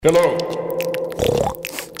Hello.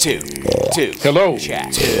 Two. Hello.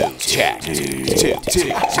 Chat. Two.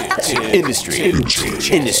 Industry.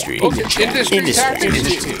 Industry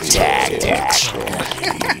Tactics.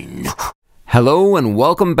 Hello and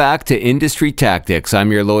welcome back to Industry Tactics.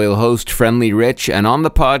 I'm your loyal host, Friendly Rich, and on the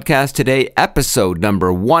podcast today, episode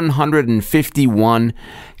number 151,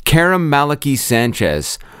 Karam Maliki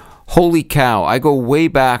Sanchez. Holy cow, I go way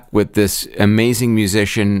back with this amazing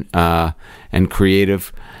musician and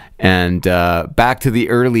creative. And back to the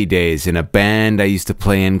early days in a band I used to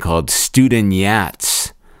play in called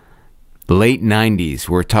Student-Yats. Late 90s.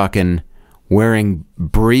 We're talking wearing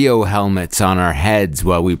Brio helmets on our heads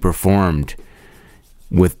while we performed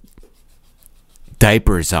with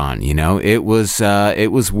diapers on, you know. It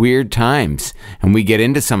was weird times. And we get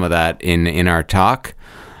into some of that in our talk.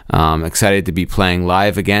 Excited to be playing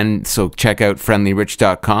live again. So check out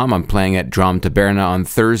friendlyrich.com. I'm playing at Drom Taberna on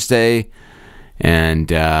Thursday. And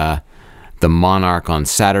the Monarch on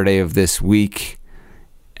Saturday of this week.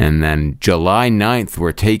 And then July 9th,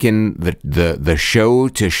 we're taking the show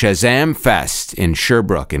to Shazam Fest in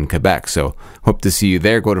Sherbrooke in Quebec. So hope to see you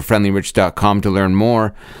there. Go to friendlyrich.com to learn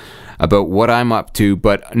more about what I'm up to.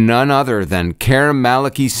 But none other than Karam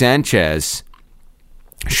Maliki Sanchez.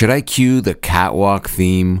 Should I cue the catwalk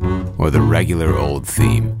theme or the regular old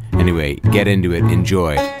theme? Anyway, get into it.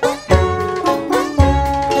 Enjoy.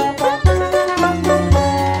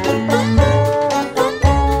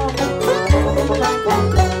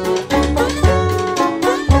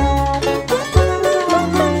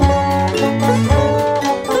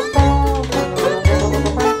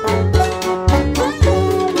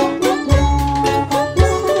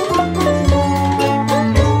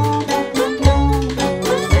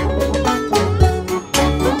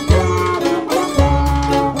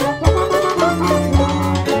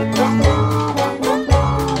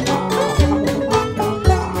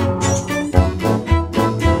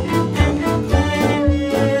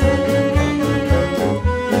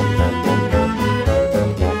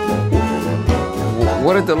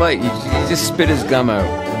 What a delight. You just spit his gum out.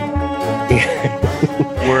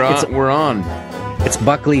 We're on. It's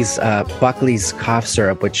Buckley's cough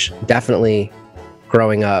syrup, which definitely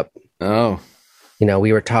growing up,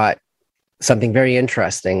 we were taught something very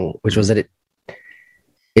interesting, which was that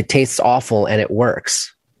it tastes awful and it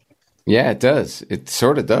works. Yeah, it does. It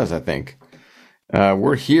sort of does, I think.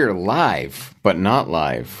 We're here live, but not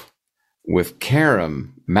live, with Karam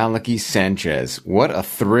Maliki Sanchez. What a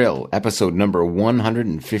thrill. Episode number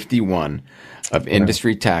 151 of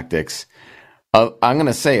Industry Tactics. I'm going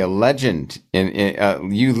to say a legend.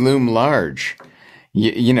 You loom large.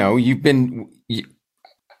 You've been...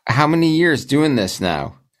 how many years doing this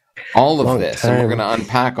now? All of Long this. time. And we're going to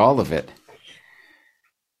unpack all of it.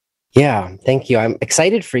 Yeah, thank you. I'm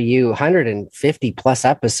excited for you. 150 plus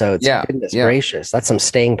episodes. Yeah, Goodness yeah. gracious. That's some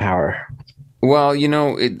staying power. Well,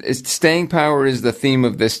 staying power is the theme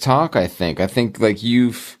of this talk, I think. I think, like,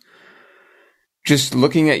 you've just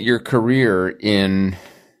looking at your career in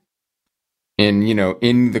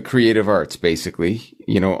the creative arts, basically,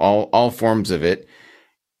 all forms of it,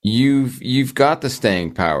 you've got the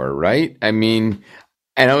staying power, right? I mean,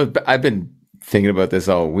 and I've been thinking about this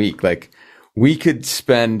all week. Like, we could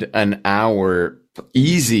spend an hour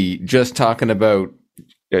easy just talking about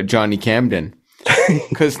Johnny Camden.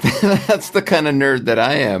 Because that's the kind of nerd that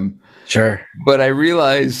I am. Sure. But I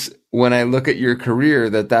realize when I look at your career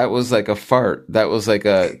that was like a fart. That was like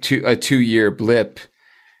a 2-year blip.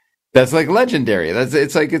 That's like legendary.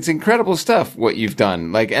 It's incredible stuff what you've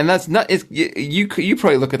done. Like, and that's not. You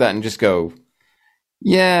probably look at that and just go,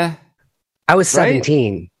 yeah. I was Right?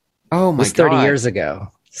 17. Oh my It was 30 years ago.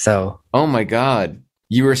 So. Oh my God.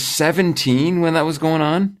 You were 17 when that was going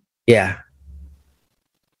on? Yeah.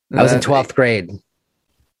 I was in 12th grade.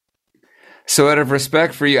 So out of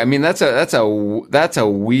respect for you, I mean, that's a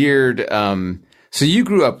weird, so you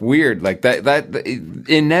grew up weird, like that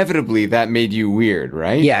inevitably that made you weird,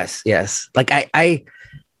 right? Yes. Like I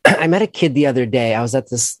met a kid the other day. I was at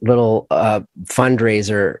this little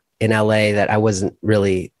fundraiser in LA that I wasn't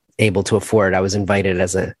really able to afford. I was invited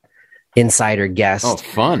as a insider guest. Oh,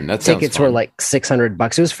 fun. That sounds Tickets fun. were like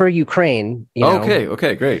 $600. It was for Ukraine.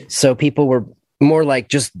 Okay, great. So people were more like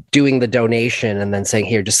just doing the donation and then saying,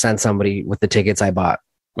 here, just send somebody with the tickets I bought.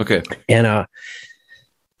 Okay. And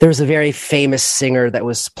there was a very famous singer that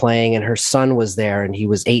was playing and her son was there and he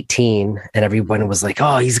was 18 and everyone was like,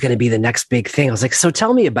 oh, he's going to be the next big thing. I was like, so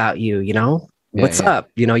tell me about you, what's up?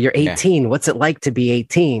 You're 18. Yeah. What's it like to be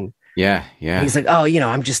 18? Yeah. And he's like, oh,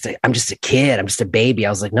 I'm just a kid. I'm just a baby. I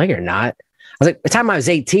was like, no, you're not. I was like, by the time I was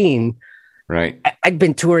 18, Right. I'd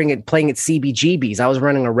been touring and playing at CBGB's. I was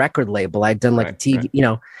running a record label. I'd done like a TV, you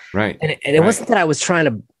know. Right. And it wasn't that I was trying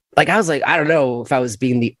to, like, I was like, I don't know if I was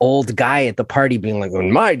being the old guy at the party being like,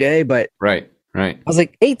 in my day, but Right. I was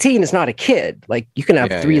like, 18 is not a kid. Like, you can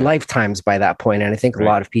have 3 lifetimes by that point, and I think a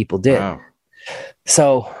lot of people did. Wow.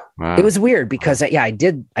 So it was weird because I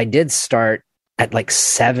did start at like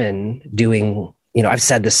 7 doing, you know, I've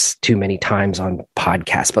said this too many times on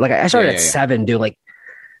podcasts, but like I started at 7 doing like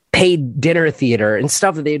paid dinner theater and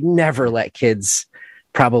stuff that they'd never let kids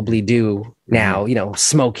probably do now, you know,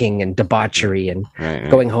 smoking and debauchery and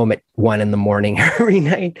going home at 1 a.m. every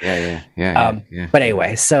night. But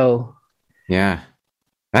anyway, so yeah,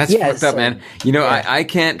 that's fucked up, man. You know, I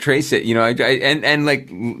can't trace it. You know, and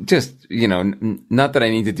like, just, you know, not that I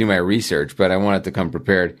need to do my research, but I wanted to come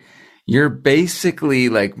prepared. You're basically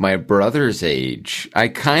like my brother's age. I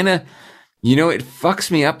kind of, you know, it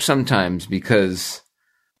fucks me up sometimes because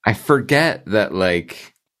I forget that,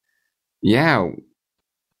 like, yeah,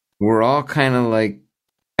 we're all kind of like,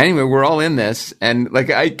 anyway, we're all in this. And like,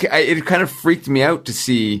 it kind of freaked me out to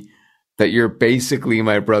see that you're basically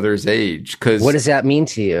my brother's age. Cause what does that mean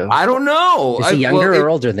to you? I don't know. Is he younger or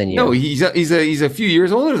older than you? No, he's a few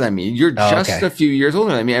years older than me. You're just a few years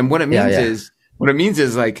older than me. And what it means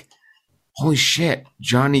is like, holy shit,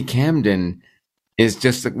 Johnny Camden was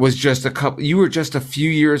just a couple, you were just a few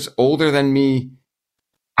years older than me.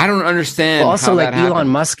 I don't understand. Well, also, how like, that Elon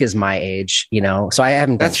Musk is my age, you know, so I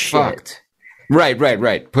haven't done That's shit. Fucked. Right.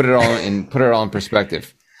 Put it all in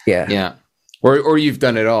perspective. Yeah. Or you've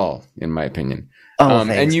done it all, in my opinion. Oh,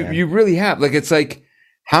 thanks, and man. you really have. Like, it's like,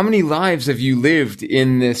 how many lives have you lived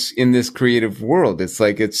in this creative world? It's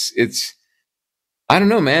like, it's, I don't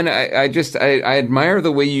know, man. I admire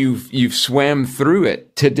the way you've swam through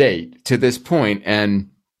it to date, to this point, and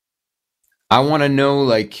I want to know,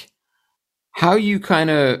 like, how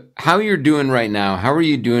you're doing right now. How are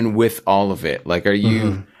you doing with all of it? Like,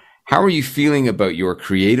 how are you feeling about your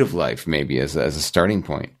creative life, maybe as a starting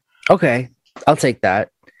point? Okay, I'll take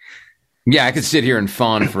that. Yeah, I could sit here and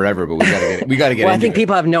fawn forever, but we gotta get. Well, I think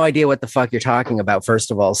people have no idea what the fuck you're talking about.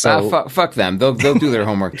 First of all, so fuck them. They'll do their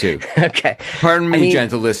homework too. Okay. Pardon me,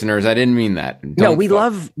 gentle listeners. I didn't mean that. No, we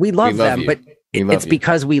love them, you. but it's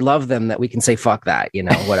because we love them that we can say fuck that. You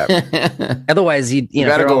know, whatever. Otherwise, you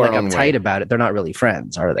know, if they're all like uptight about it, they're not really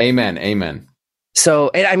friends, are they? Amen.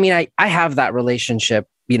 So, I mean, I have that relationship.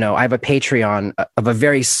 You know, I have a Patreon of a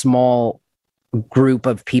very small group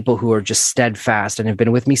of people who are just steadfast and have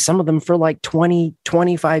been with me, some of them for like 20,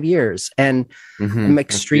 25 years. And I'm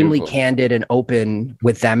extremely candid and open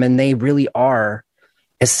with them. And they really are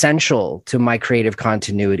essential to my creative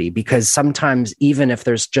continuity, because sometimes even if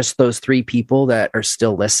there's just those 3 people that are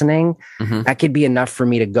still listening, that could be enough for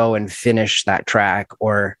me to go and finish that track,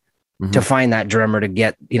 or to find that drummer to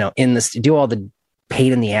get, you know, in this, to do all the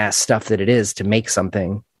pain in the ass stuff that it is to make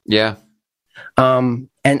something. Yeah. And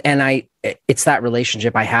it's that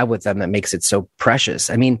relationship I have with them that makes it so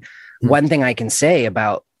precious. I mean, one thing I can say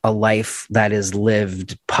about a life that is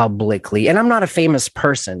lived publicly, and I'm not a famous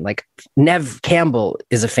person, like Nev Campbell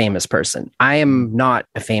is a famous person. I am not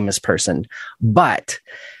a famous person, but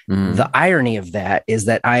the irony of that is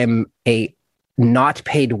that I am a not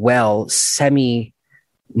paid well, semi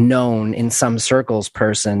known in some circles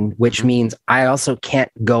person, which means I also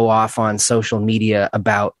can't go off on social media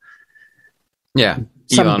about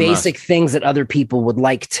some Elon basic Musk. Things that other people would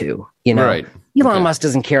like to, you know. Right. Elon Musk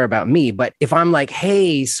doesn't care about me, but if I'm like,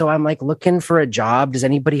 hey, so I'm like looking for a job, does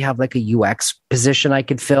anybody have like a UX position I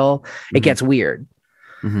could fill? It gets weird.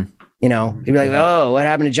 You know, you'd be like, oh, what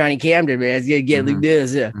happened to Johnny Camden, man? It's gonna get like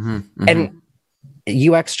this. And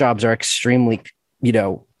UX jobs are extremely, you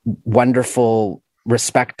know, wonderful,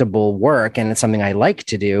 respectable work, and it's something I like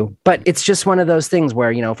to do, but it's just one of those things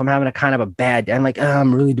where, you know, if I'm having a kind of a bad, I'm like, oh,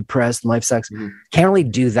 I'm really depressed and life sucks. Can't really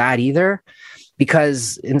do that either,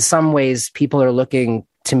 because in some ways people are looking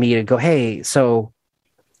to me to go, hey, so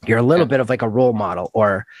you're a little bit of like a role model,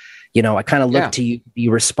 or, you know, I kind of look to you to be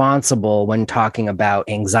responsible when talking about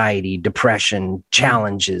anxiety, depression,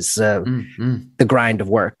 challenges, the grind of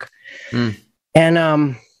work.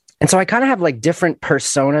 And so I kind of have like different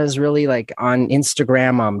personas, really. Like on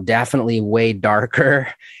Instagram, I'm definitely way darker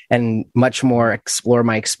and much more explore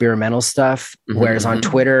my experimental stuff. Whereas on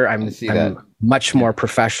Twitter, I'm much more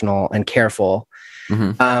professional and careful.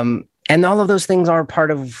 And all of those things are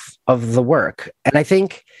part of the work. And I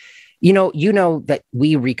think, you know that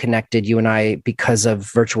we reconnected, you and I, because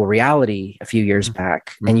of virtual reality a few years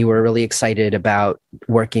back, and you were really excited about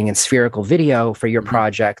working in spherical video for your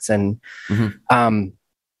projects. And,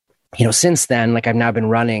 you know, since then, like I've now been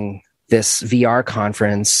running this VR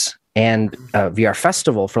conference and a VR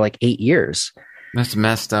festival for like 8 years. That's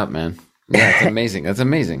messed up, man. Yeah, it's amazing. That's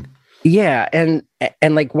amazing. Yeah, and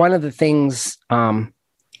like one of the things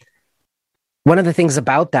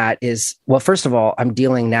about that is, well, first of all, I'm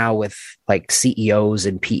dealing now with like CEOs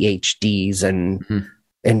and PhDs and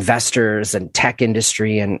investors and tech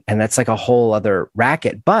industry, and that's like a whole other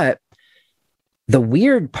racket. But the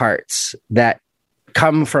weird parts that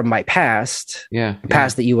come from my past,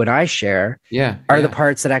 past that you and I share, are the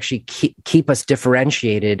parts that actually keep us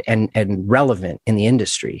differentiated and relevant in the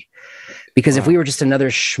industry. Because if we were just another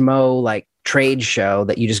schmo like trade show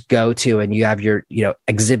that you just go to and you have your,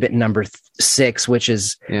 exhibit number 6, which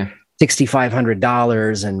is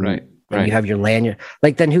 $6,500, and you have your lanyard,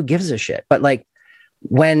 like, then who gives a shit? But like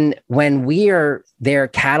when we are there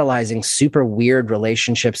catalyzing super weird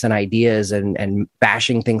relationships and ideas and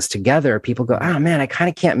bashing things together, people go, oh man, I kind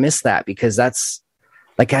of can't miss that, because that's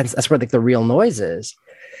where like the real noise is.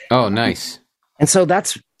 Oh, nice. And so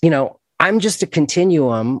that's, I'm just a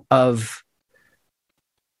continuum of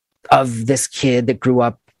this kid that grew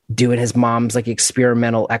up doing his mom's like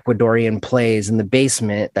experimental Ecuadorian plays in the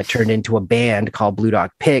basement that turned into a band called Blue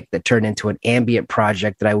Dog Pick, that turned into an ambient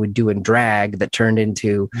project that I would do in drag, that turned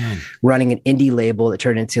into running an indie label, that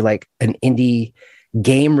turned into like an indie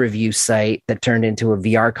game review site, that turned into a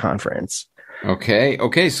VR conference. Okay.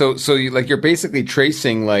 So you're basically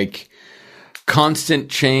tracing like constant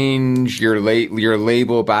change, your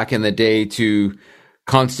label back in the day, to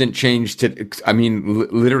constant change to, I mean,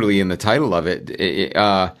 literally in the title of it.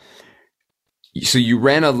 So you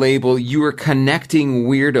ran a label, you were connecting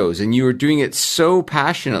weirdos, and you were doing it so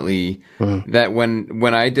passionately that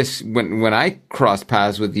when I crossed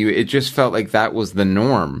paths with you, it just felt like that was the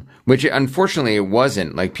norm, which unfortunately it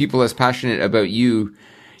wasn't. Like, people as passionate about you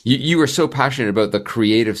were so passionate about the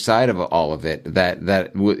creative side of all of it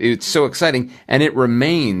that it's so exciting, and it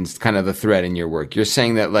remains kind of the thread in your work. You're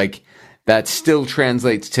saying that like that still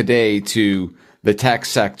translates today to the tech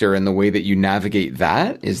sector and the way that you navigate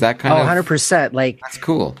that? Is that kind of 100%? Like, that's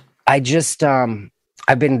cool. I just I've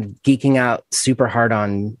been geeking out super hard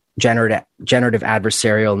on generative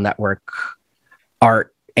adversarial network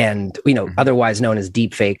art, and otherwise known as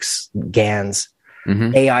deepfakes, GANs.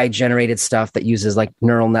 AI generated stuff that uses like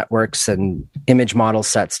neural networks and image model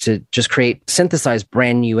sets to just synthesize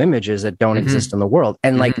brand new images that don't exist in the world.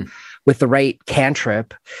 And like with the right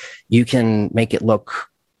cantrip, you can make it look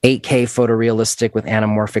 8K photorealistic with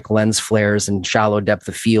anamorphic lens flares and shallow depth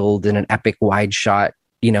of field in an epic wide shot,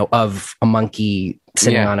 of a monkey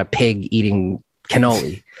sitting on a pig eating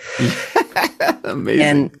cannoli. Amazing.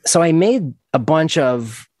 And so I made a bunch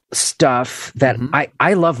of stuff that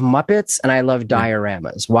I love Muppets and I love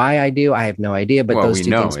dioramas. Why I do, I have no idea, but those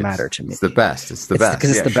two things matter to me. It's the best. It's the best.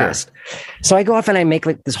 Because it's the best. So I go off and I make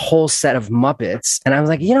like this whole set of Muppets, and I was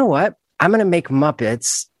like, you know what? I'm going to make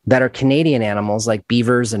Muppets that are Canadian animals like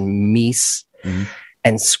beavers and meese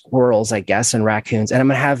and squirrels, I guess, and raccoons. And I'm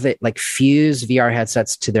going to have it like fuse VR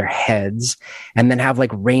headsets to their heads and then have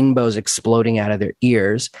like rainbows exploding out of their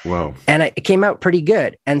ears. Whoa. And it came out pretty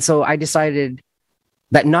good. And so I decided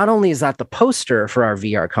that not only is that the poster for our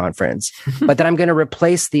VR conference, but that I'm going to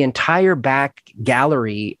replace the entire back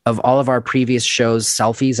gallery of all of our previous shows,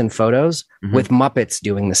 selfies and photos, with Muppets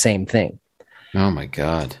doing the same thing. Oh my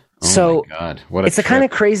God. So my God. What it's a kind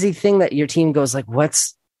of crazy thing that your team goes like,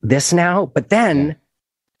 what's this now? But then,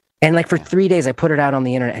 and like for 3 days, I put it out on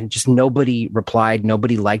the internet and just nobody replied.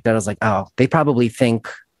 Nobody liked it. I was like, oh, they probably think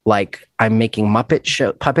like I'm making puppet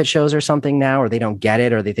shows or something now, or they don't get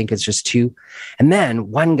it, or they think it's just too. And then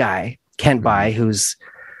one guy, Kent Bai, who's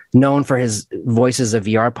known for his Voices of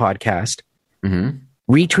VR podcast,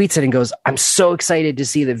 retweets it and goes, I'm so excited to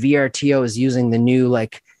see that VRTO is using the new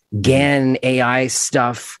like GAN AI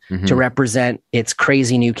stuff to represent its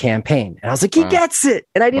crazy new campaign. And I was like, he gets it.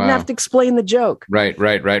 And I didn't have to explain the joke. Right.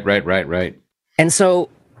 And so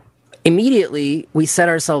immediately we set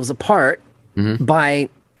ourselves apart by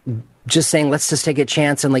just saying, let's just take a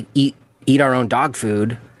chance and like eat our own dog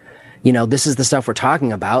food. This is the stuff we're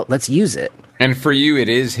talking about. Let's use it. And for you, it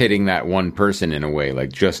is hitting that one person in a way,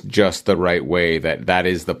 like just the right way. That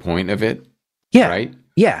is the point of it. Yeah. Right.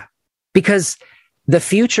 Yeah. Because the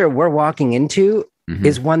future we're walking into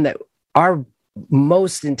is one that our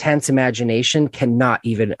most intense imagination cannot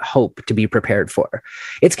even hope to be prepared for.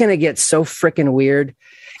 It's going to get so freaking weird.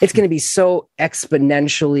 It's going to be so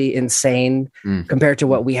exponentially insane compared to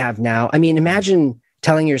what we have now. I mean, imagine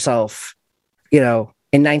telling yourself, in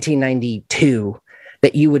 1992,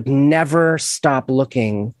 that you would never stop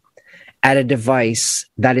looking at a device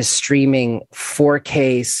that is streaming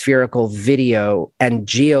 4K spherical video and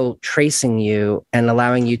geo tracing you and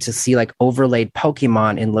allowing you to see like overlaid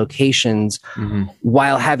Pokemon in locations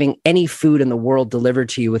while having any food in the world delivered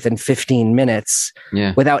to you within 15 minutes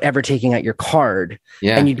without ever taking out your card.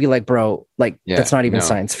 And you'd be like, bro, like that's not even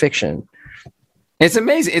science fiction. It's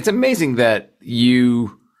amazing. It's amazing that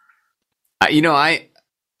you know, I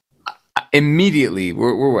immediately,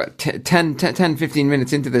 we're what, 10, 15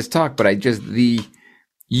 minutes into this talk, but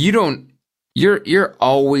you're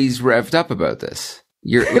always revved up about this.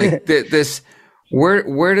 You're like,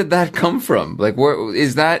 where did that come from? Like, where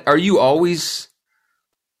is that? Are you always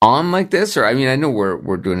on like this? Or, I mean, I know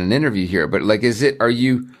we're doing an interview here, but like,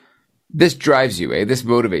 this drives you, this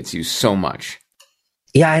motivates you so much.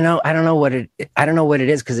 Yeah, I know. I don't know what it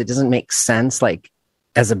is, because it doesn't make sense. Like,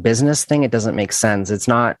 as a business thing, it doesn't make sense. It's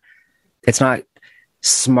not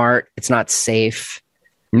smart. It's not safe.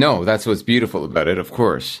 No, that's what's beautiful about it, of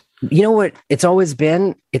course. You know what? It's always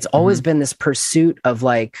been been this pursuit of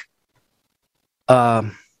like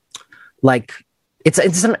it's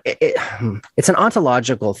an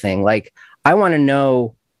ontological thing. Like, I want to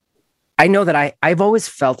know. I know that I've always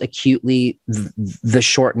felt acutely the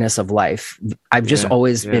shortness of life. I've just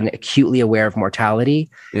always been acutely aware of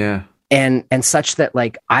mortality. Yeah. And such that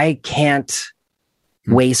like I can't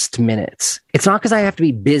waste minutes. It's not because I have to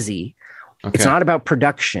be busy. Okay. It's not about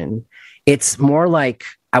production. It's more like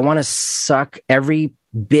I want to suck every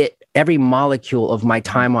molecule of my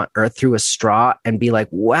time on Earth through a straw and be like,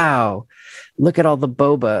 wow, look at all the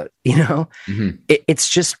boba, you know? It's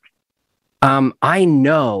just, I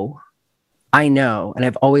know, and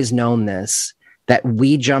I've always known this, that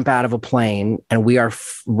we jump out of a plane and we are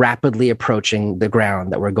rapidly approaching the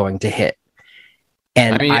ground that we're going to hit.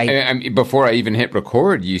 And I mean, before I even hit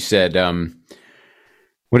record, you said,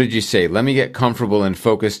 what did you say? Let me get comfortable and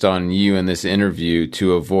focused on you in this interview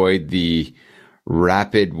to avoid the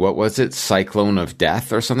rapid, what was it? Cyclone of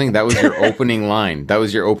death or something? That was your opening line. That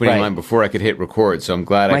was your opening line before I could hit record. So I'm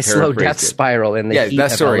glad I paraphrased slow death spiral in the heat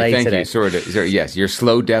of LA thank today. you. Sorry, yes, your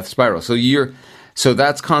slow death spiral. So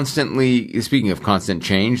that's constantly, speaking of constant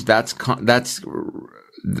change, that's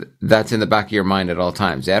in the back of your mind at all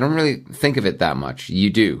times. I don't really think of it that much. You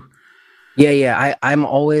do. Yeah. I'm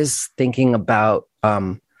always thinking about,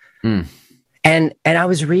 and I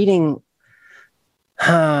was reading,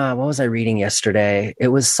 what was I reading yesterday? It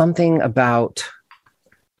was something about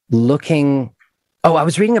I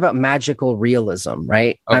was reading about magical realism,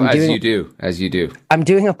 right? As you do. I'm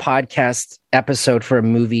doing a podcast episode for a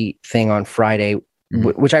movie thing on Friday,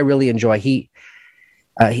 which I really enjoy.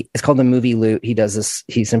 It's called The Movie Loot. He does this.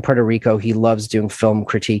 He's in Puerto Rico. He loves doing film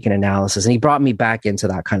critique and analysis. And he brought me back into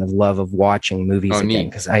that kind of love of watching movies again,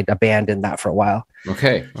 because I abandoned that for a while.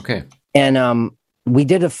 Okay. And we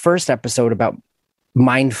did a first episode about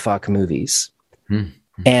mindfuck movies.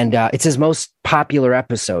 And it's his most popular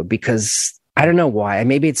episode because I don't know why.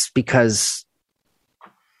 Maybe it's because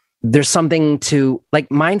there's something to, like,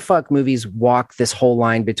 mindfuck movies walk this whole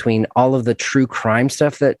line between all of the true crime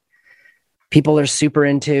stuff that people are super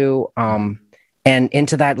into, and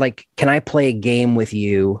into that, like, can I play a game with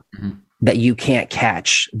you that you can't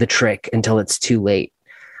catch the trick until it's too late?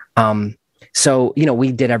 So, you know,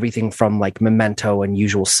 we did everything from like Memento and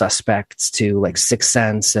Usual Suspects to like Sixth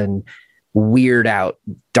Sense and weird out,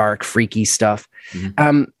 dark, freaky stuff.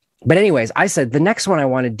 But anyways, I said the next one I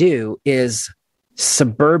want to do is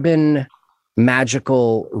suburban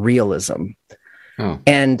magical realism.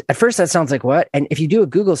 And at first that sounds like what? And if you do a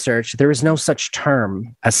Google search, there is no such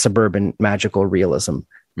term as suburban magical realism.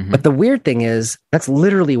 But the weird thing is that's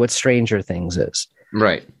literally what Stranger Things is.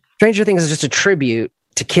 Right. Stranger Things is just a tribute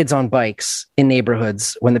to kids on bikes in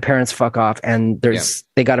neighborhoods when the parents fuck off and they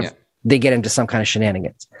get into some kind of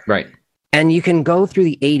shenanigans. Right. And you can go through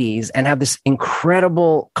the 80s and have this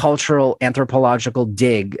incredible cultural anthropological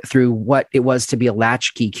dig through what it was to be a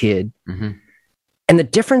latchkey kid. And the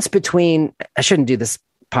difference between, I shouldn't do this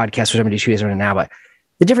podcast, which I'm going to do 2 days right now, but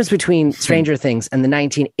the difference between Stranger Things and the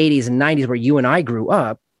 1980s and 90s where you and I grew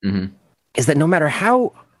up is that no matter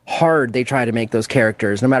how hard they try to make those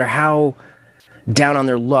characters, no matter how down on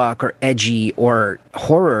their luck or edgy or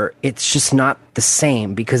horror, it's just not the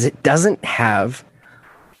same because it doesn't have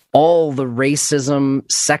all the racism,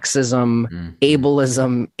 sexism,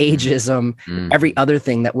 ableism, ageism, every other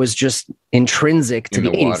thing that was just intrinsic to the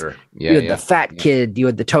 80s. You had the fat kid, you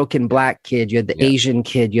had the token black kid, you had the Asian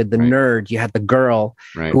kid, you had the nerd, you had the girl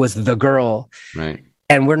who was the girl.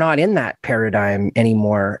 And we're not in that paradigm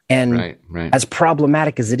anymore. And as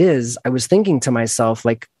problematic as it is, I was thinking to myself,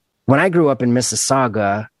 like, when I grew up in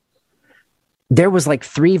Mississauga, there was like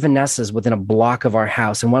 3 Vanessas within a block of our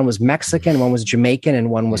house, and one was Mexican, one was Jamaican, and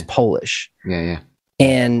one was Polish. Yeah.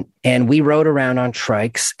 And we rode around on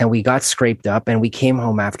trikes, and we got scraped up, and we came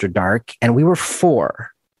home after dark, and we were 4.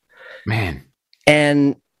 Man.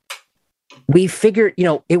 And we figured,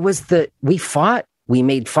 we fought, we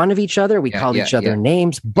made fun of each other, we called each other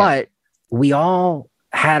names, but we all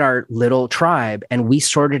had our little tribe, and we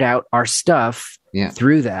sorted out our stuff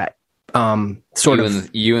through that.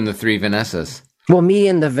 You and the 3 Vanessas. Well, me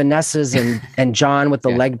and the Vanessas and John with the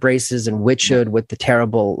leg braces and Witchwood with the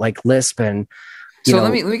terrible like lisp and.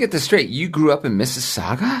 Let me get this straight. You grew up in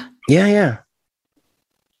Mississauga? Yeah.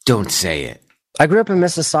 Don't say it. I grew up in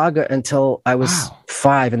Mississauga until I was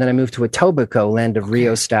 5, and then I moved to Etobicoke, land of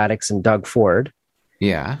Rio Statics and Doug Ford.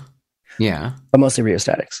 Yeah. But mostly Rio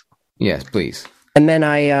Statics. Yes, please. And then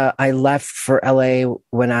I left for LA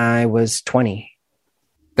when I was 20.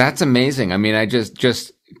 That's amazing. I mean, I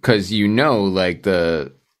just because like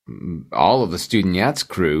all of the Student Yachts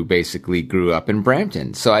crew basically grew up in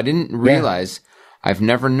Brampton, so I didn't realize. I've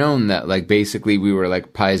never known that. Like basically, we were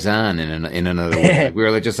like paisan in another way. Like, we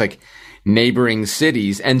were like, just like neighboring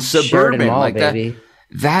cities and suburban, Mall, like baby.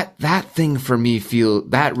 that thing for me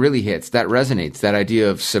that really hits, that resonates. That idea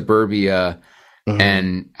of suburbia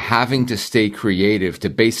and having to stay creative to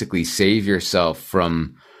basically save yourself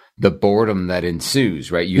from the boredom that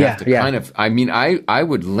ensues, right? You have to kind of, I mean, I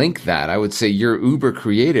would link that. I would say you're uber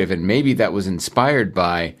creative, and maybe that was inspired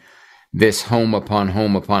by this home upon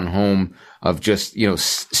home upon home of just,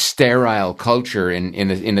 sterile culture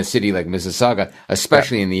in a city like Mississauga,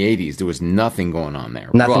 especially in the 80s. There was nothing going on there.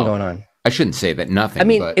 Nothing going on. I shouldn't say that nothing. I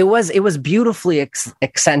mean, but it was beautifully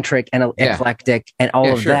eccentric and eclectic and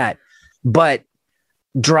all of that. But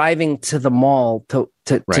driving to the mall to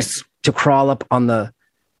crawl up on the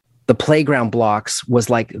playground blocks was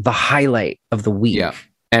like the highlight of the week. Yeah.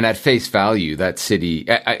 And at face value, that city,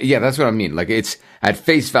 that's what I mean. Like, it's at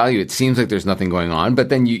face value, it seems like there's nothing going on, but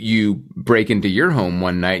then you break into your home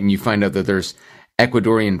one night and you find out that there's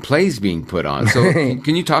Ecuadorian plays being put on. So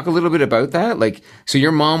can you talk a little bit about that? Like, so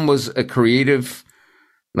your mom was a creative,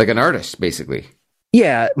 like an artist, basically.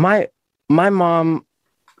 Yeah. My mom,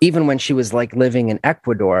 even when she was like living in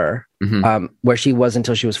Ecuador, where she was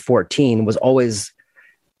until she was 14, was always...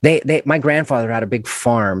 my grandfather had a big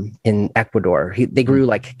farm in Ecuador. They grew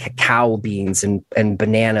like cacao beans and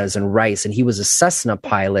bananas and rice. And he was a Cessna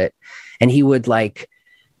pilot, and he would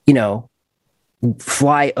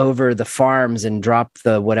fly over the farms and drop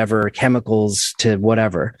the whatever chemicals to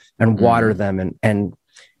whatever and water them. And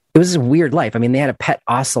it was a weird life. I mean, they had a pet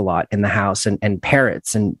ocelot in the house and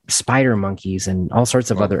parrots and spider monkeys and all sorts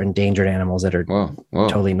of other endangered animals that are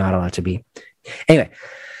totally not allowed to be. Anyway.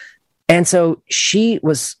 And so she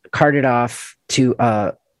was carted off to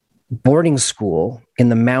a boarding school in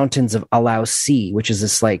the mountains of Alausi, which is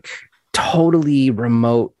this like totally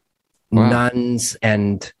remote nuns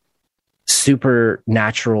and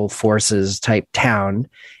supernatural forces type town.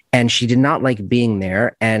 And she did not like being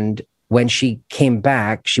there. And when she came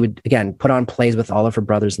back, she would, again, put on plays with all of her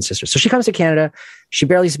brothers and sisters. So she comes to Canada. She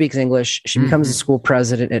barely speaks English. She becomes a school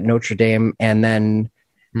president at Notre Dame. And then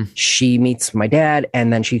she meets my dad,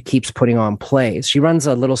 and then she keeps putting on plays. She runs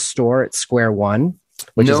a little store at Square One,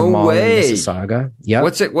 which is a mall in Mississauga. Yeah.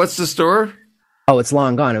 What's the store? Oh, it's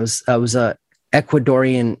long gone. It was a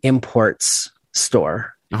Ecuadorian imports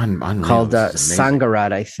store called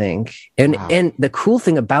Sangarat, I think. And the cool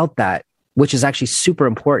thing about that, which is actually super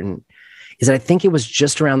important, is that I think it was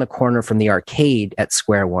just around the corner from the arcade at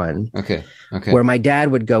Square One. Okay. Where my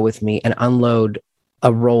dad would go with me and unload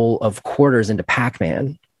a roll of quarters into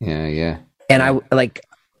Pac-Man. Yeah. And I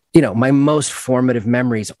my most formative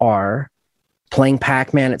memories are playing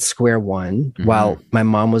Pac-Man at Square One while my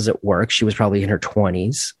mom was at work. She was probably in her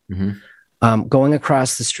 20s. Going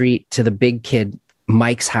across the street to the big kid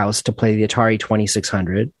Mike's house to play the Atari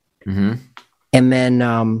 2600. And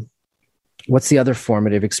then what's the other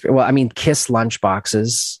formative experience? Well, I mean, Kiss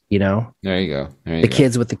lunchboxes, There you go. The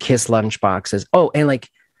kids with the Kiss lunchboxes. Oh, and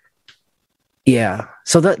yeah.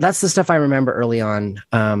 So that's the stuff I remember early on.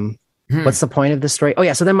 What's the point of this story? Oh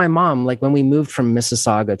yeah. So then my mom, like when we moved from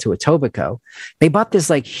Mississauga to Etobicoke, they bought this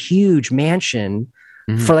like huge mansion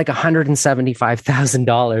for like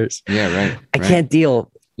 $175,000. Yeah. Right. I can't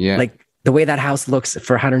deal. Yeah. Like the way that house looks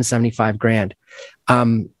for $175,000.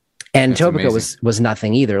 And Etobicoke was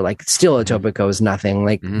nothing either. Like still Etobicoke is nothing.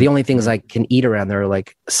 Like the only things I can eat around there are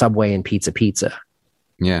like Subway and pizza.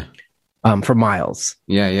 Yeah. For miles.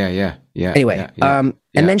 Yeah. Anyway,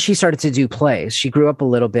 and then she started to do plays. She grew up a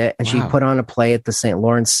little bit, and she put on a play at the St.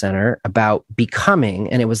 Lawrence Center about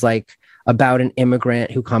becoming, and it was like about an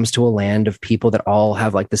immigrant who comes to a land of people that all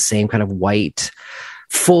have like the same kind of white,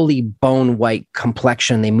 fully bone white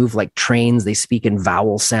complexion. They move like trains. They speak in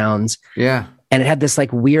vowel sounds. Yeah. And it had this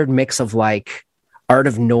like weird mix of like Art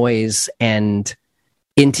of Noise and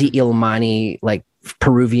Inti Illimani, like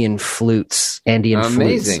Peruvian flutes, Andean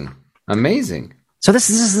flutes. Amazing. So this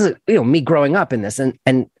is me growing up in this,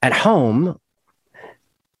 and at home,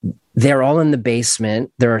 they're all in the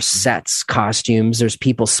basement. There are sets, costumes. There's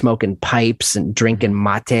people smoking pipes and drinking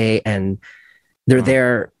mate, and they're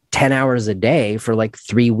there 10 hours a day for like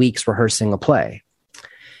 3 weeks rehearsing a play.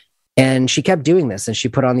 And she kept doing this, and she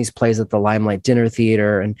put on these plays at the Limelight Dinner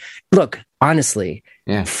Theater. And look, honestly,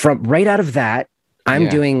 from right out of that, I'm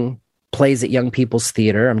doing plays at Young People's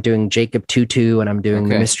Theater. I'm doing Jacob Tutu, and I'm doing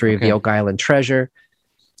The Mystery of the Oak Island Treasure.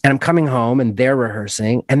 And I'm coming home, and they're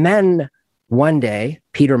rehearsing. And then one day,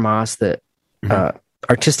 Peter Moss, the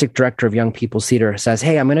artistic director of Young People's Theater, says,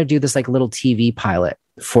 "Hey, I'm going to do this like little TV pilot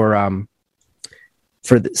for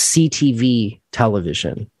the CTV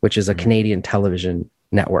Television, which is a Canadian television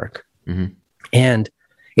network." And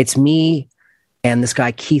it's me and this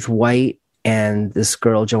guy Keith White and this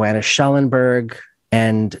girl Joanna Schellenberg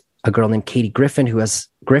and a girl named Katie Griffin, who has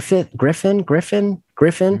Griffin,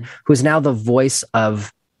 who is now the voice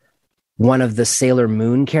of one of the Sailor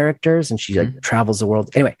Moon characters, and she like travels the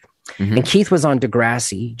world. Anyway, and Keith was on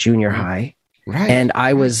Degrassi Junior High, and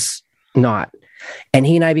I was not. And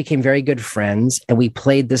he and I became very good friends, and we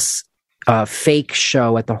played this fake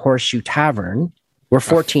show at the Horseshoe Tavern. We're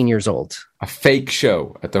 14 years old. A fake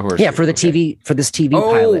show at the Horseshoe. Yeah, for the TV, for this TV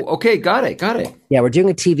pilot. Oh, okay, got it. Yeah, we're doing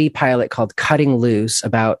a TV pilot called Cutting Loose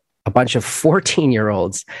about a bunch of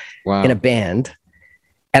 14-year-olds in a band.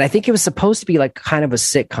 And I think it was supposed to be like kind of a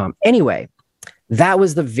sitcom. Anyway, that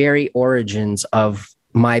was the very origins of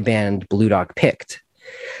my band, Blue Dog Picked,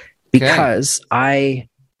 because I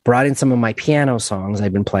brought in some of my piano songs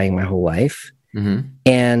I've been playing my whole life.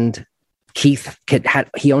 And Keith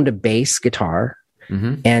he owned a bass guitar,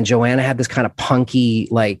 and Joanna had this kind of punky,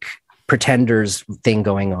 like Pretenders thing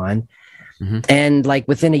going on. And like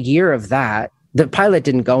within a year of that, the pilot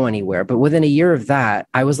didn't go anywhere, but within a year of that,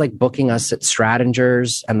 I was like booking us at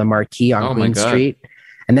Stradinger's and the Marquee on Queen Street,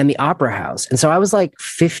 and then the Opera House. And so I was like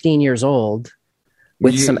 15 years old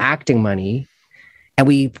with some acting money. And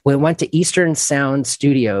we went to Eastern Sound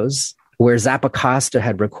Studios, where Zappa Costa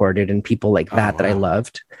had recorded, and people like that I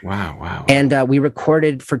loved. Wow. And we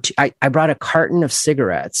recorded for I brought a carton of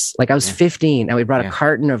cigarettes. Like I was 15, and we brought a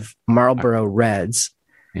carton of Marlboro Reds.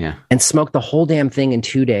 And smoked the whole damn thing in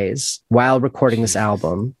 2 days while recording this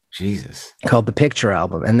album. Called The Picture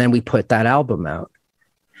Album. And then we put that album out.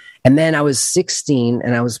 And then I was 16,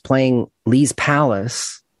 and I was playing Lee's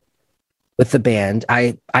Palace with the band.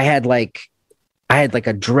 I had like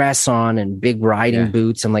a dress on and big riding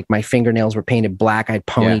boots, and like my fingernails were painted black. I had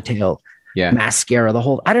ponytail, mascara, the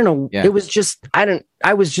whole, I don't know. It was just,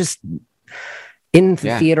 I was just in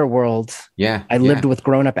the theater world. I lived with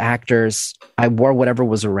grown-up actors. I wore whatever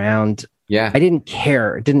was around. I didn't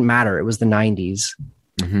care. It didn't matter. It was the 90s.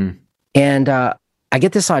 And I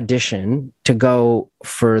get this audition to go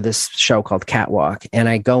for this show called Catwalk. And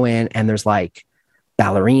I go in, and there's like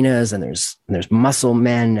ballerinas, and there's muscle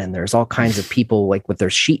men, and there's all kinds of people like with their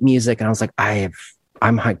sheet music. And I was like, I'm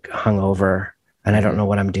hungover, and I don't know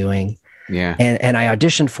what I'm doing. And I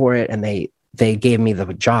auditioned for it, and they gave me the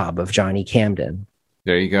job of Johnny Camden.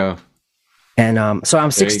 There you go. And so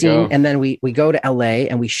I'm 16, and then we go to LA,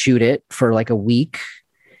 and we shoot it for like a week,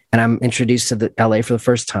 and I'm introduced to the LA for the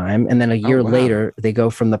first time. And then a year later, they go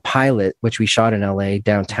from the pilot, which we shot in LA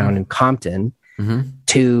downtown in Compton,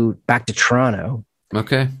 to back to Toronto.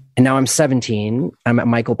 And now I'm 17. I'm at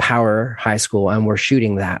Michael Power High School, and we're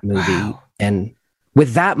shooting that movie. And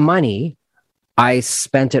with that money, I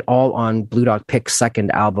spent it all on Blue Dog Pick's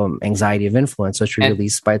second album, Anxiety of Influence, which we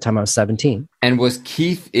released by the time I was 17. And was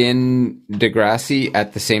Keith in Degrassi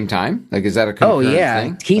at the same time? Like, is that a concurrent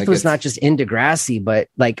thing? Keith like was not just in Degrassi, but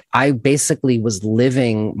like I basically was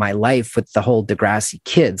living my life with the whole Degrassi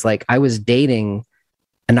kids. Like I was dating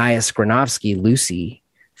Anaya Skronovsky, Lucy,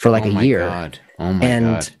 for like a year. Oh my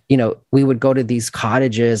God. You know, we would go to these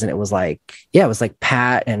cottages, and it was like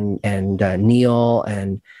Pat and Neil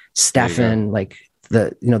and Stefan, like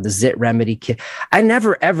the Zit Remedy kid. I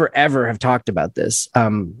never, ever, ever have talked about this.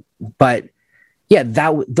 But yeah,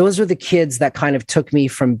 those are the kids that kind of took me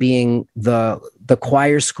from being the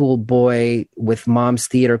choir school boy with mom's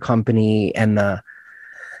theater company and the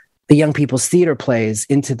Young People's Theater plays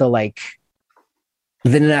into the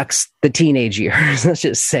teenage years. Let's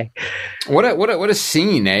just say. What a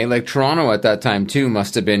scene, eh? Like Toronto at that time too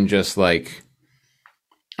must have been just like,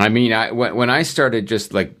 I mean, when I started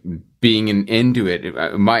just like being into it,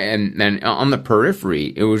 and on the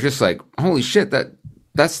periphery, it was just like, holy shit,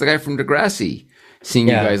 that's the guy from Degrassi seeing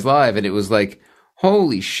you guys live, and it was like,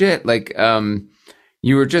 holy shit, like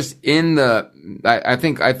you were just in the. I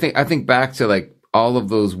think back to like all of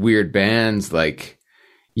those weird bands, like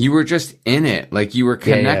you were just in it, like you were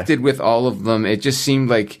connected with all of them. It just seemed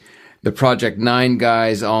like the Project 9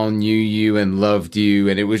 guys all knew you and loved you,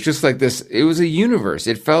 and it was just like this. It was a universe.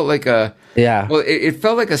 It felt like a Well, it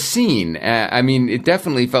felt like a scene. I mean, it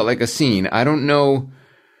definitely felt like a scene. I don't know.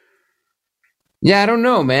 Yeah, I don't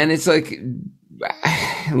know, man. It's like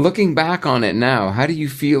looking back on it now. How do you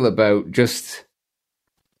feel about just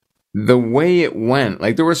the way it went?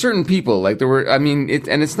 Like there were certain people, like there were. I mean,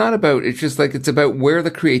 it's not about. It's just like it's about where the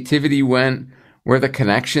creativity went, where the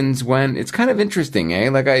connections went. It's kind of interesting, eh?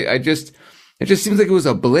 Like it just seems like it was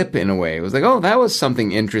a blip in a way. It was like, oh, that was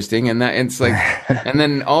something interesting, and it's like, and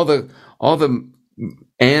then all the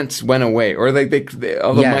ants went away, or like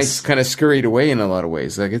all the mice kind of scurried away in a lot of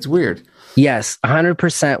ways. Like it's weird. Yes,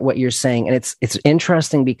 100% what you're saying, and it's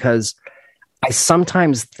interesting because I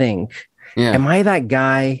sometimes think, am I that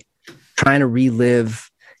guy trying to relive,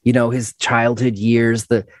 his childhood years,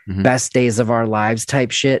 the best days of our lives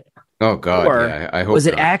type shit? Oh God! Or I hope was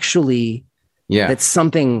it not. actually that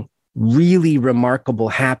something really remarkable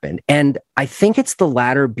happened? And I think it's the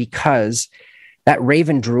latter, because that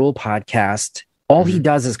Raven Drool podcast, all he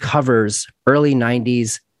does is covers early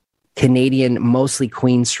 90s Canadian, mostly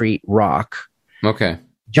Queen Street rock. Okay.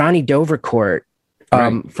 Johnny Dovercourt,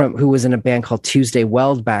 who was in a band called Tuesday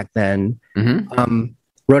Weld back then,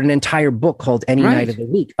 wrote an entire book called Any Night of the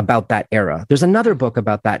Week about that era. There's another book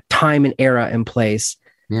about that time and era and place.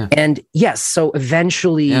 Yeah. And yes, so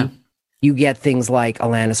eventually you get things like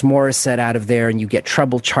Alanis Morissette out of there, and you get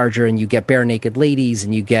Trouble Charger, and you get Bare Naked Ladies,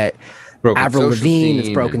 and you get Avril Lavigne, it's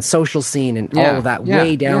Broken Social Scene, and all of that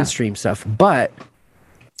way downstream stuff. But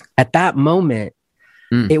at that moment,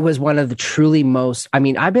 it was one of the truly most, I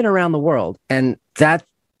mean, I've been around the world, and that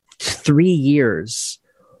 3 years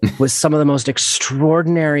was some of the most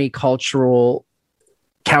extraordinary cultural,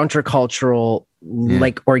 countercultural,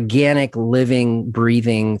 like organic, living,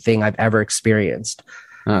 breathing thing I've ever experienced.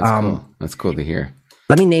 Oh, that's cool. That's cool to hear.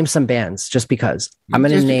 Let me name some bands just because. I'm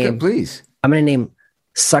going to name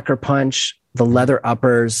Sucker Punch, the Leather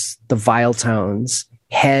Uppers, the Vile Tones,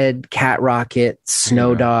 Head, Cat Rocket,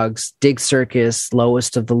 Snow Dogs, Dig Circus,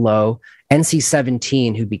 Lowest of the Low,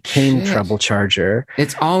 NC-17, who became Trouble Charger.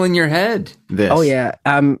 It's all in your head. This. Oh yeah.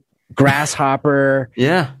 Grasshopper.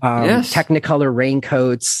 Technicolor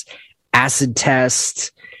Raincoats, Acid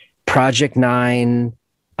Test, Project 9.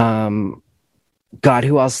 God,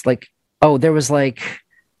 who else? Like, there was like,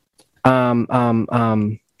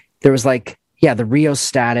 the Rio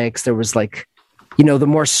Statics. There was like, the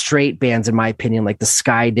more straight bands, in my opinion, like the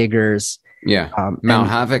Sky Diggers. Yeah.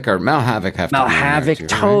 Malhavoc have Malhavoc,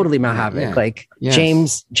 totally right? Malhavoc. Yeah. Like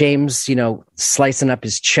James, slicing up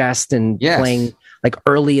his chest and playing like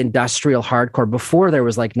early industrial hardcore before there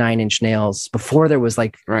was like 9 Inch Nails, before there was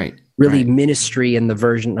like Ministry and the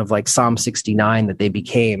version of like Psalm 69 that they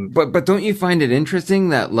became. But don't you find it interesting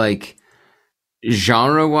that like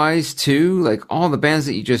genre wise too, like all the bands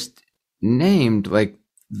that you just named, like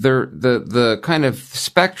they're the kind of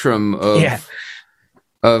spectrum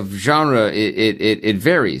of genre, it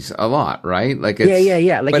varies a lot, right? Like it's,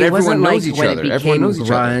 Like but it everyone wasn't knows like each when other. it became Everyone knows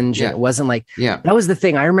each other. grunge. It wasn't like that was the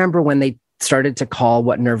thing. I remember when they started to call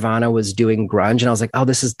what Nirvana was doing grunge, and I was like, oh,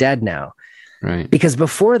 this is dead now, right? Because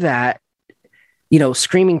before that,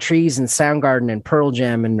 Screaming Trees and Soundgarden and Pearl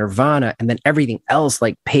Jam and Nirvana, and then everything else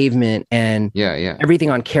like Pavement and everything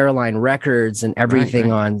on Caroline Records and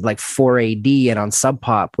everything on like 4AD and on Sub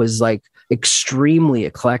Pop was like extremely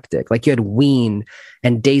eclectic. Like you had Ween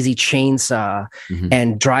and Daisy Chainsaw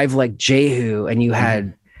and Drive Like Jehu, and you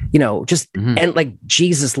had and like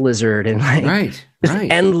Jesus Lizard and like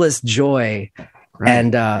Endless Joy.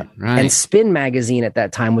 And Spin Magazine at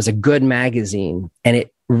that time was a good magazine, and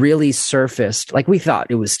it really surfaced, like we thought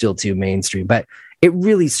it was still too mainstream, but it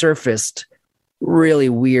really surfaced really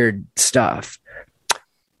weird stuff.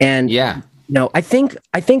 And I think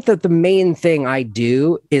that the main thing I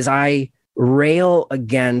do is I rail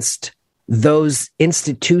against those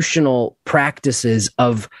institutional practices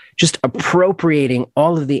of just appropriating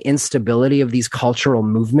all of the instability of these cultural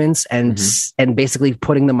movements and basically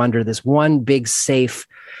putting them under this one big safe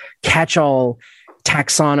catch-all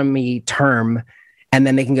taxonomy term. And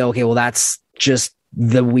then they can go, okay, well, that's just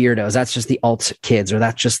the weirdos. That's just the alt kids, or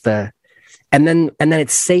that's just and then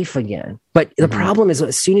it's safe again. But the problem is,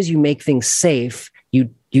 as soon as you make things safe, you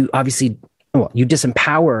obviously, you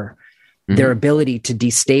disempower their ability to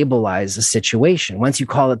destabilize a situation. Once you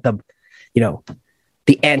call it the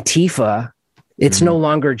Antifa, it's no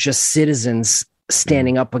longer just citizens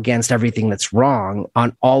standing up against everything that's wrong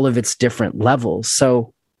on all of its different levels.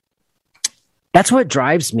 So that's what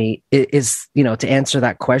drives me is, to answer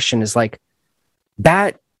that question is like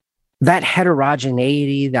that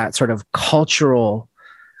heterogeneity, that sort of cultural,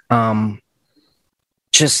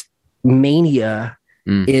 just mania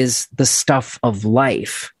is the stuff of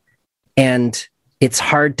life. And it's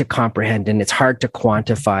hard to comprehend and it's hard to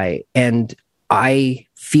quantify. And I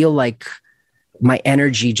feel like my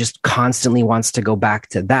energy just constantly wants to go back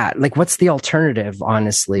to that. Like, what's the alternative?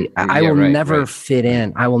 Honestly, I will never fit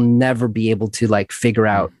in. I will never be able to like figure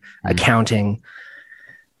out accounting.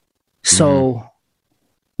 So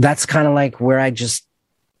that's kind of like where I just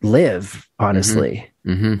live, honestly.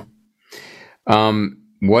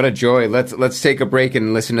 What a joy. Let's take a break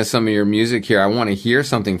and listen to some of your music here. I want to hear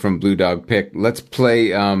something from Blue Dog Pick. Let's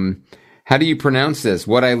play, how do you pronounce this?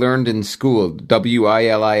 What I Learned in School,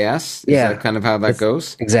 Willis? Is that kind of how that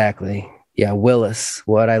goes? Exactly. Yeah, Willis,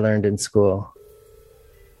 What I Learned in School.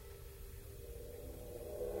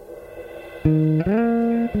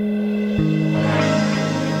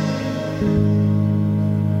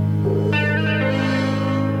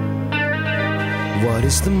 What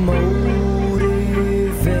is the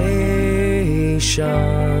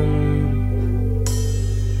motivation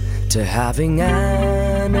to having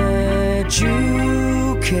an education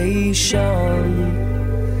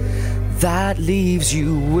that leaves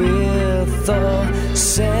you with a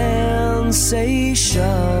sensation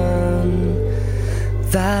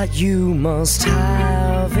that you must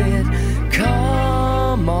have it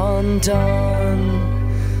come undone?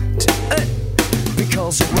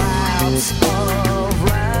 Because it wraps around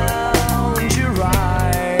your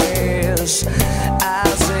eyes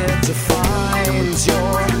as it defines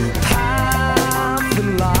your path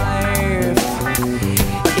in life.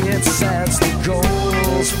 It sets the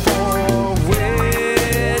goals for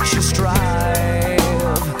which you strive,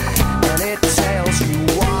 and it tells you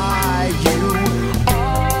why you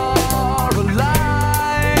are alive.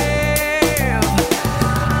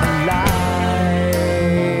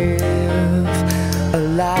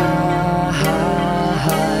 Alive.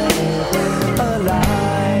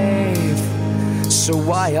 So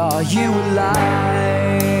why are you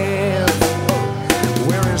alive?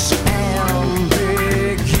 Where is ambiguity?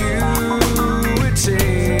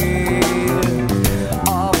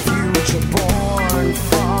 A future born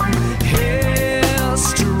from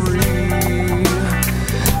history.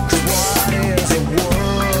 'Cause what is a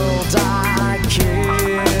world I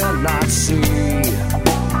cannot see?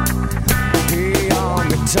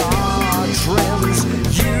 Beyond the doctrines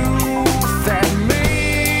you fed me,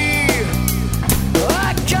 I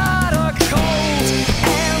got a cold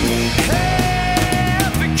and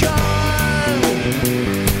heavy gun,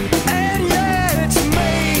 and yet it's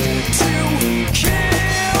made to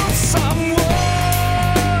kill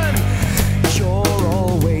someone. You're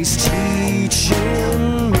always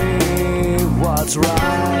teaching me what's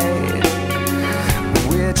right,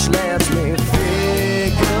 which lets me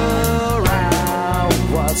figure out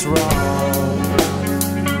what's wrong.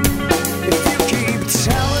 If you keep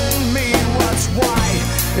telling me what's white,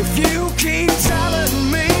 if you keep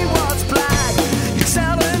telling me what's black, you're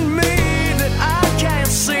telling me that I can't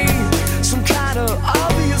see some kind of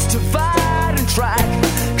obvious divide and track.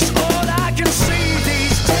 'Cause all I can see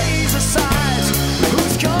these days are signs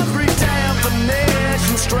whose concrete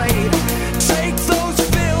definition straight. Take those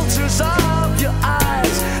filters off your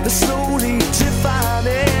eyes, they're slowly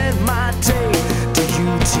defining my day. Do you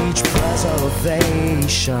teach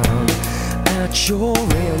preservation at your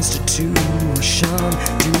institution?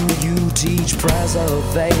 Do you teach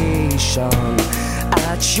preservation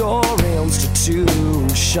at your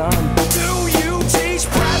institution? Do you teach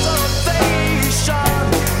preservation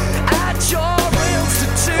at your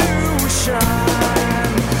institution?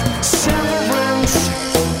 Severance.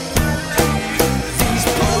 These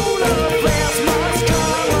polar bears must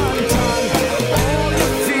come undone. All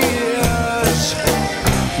your fears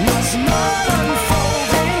must not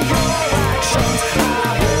unfold in your actions.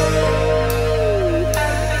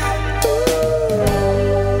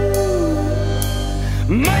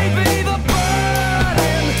 Maybe the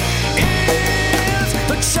burden is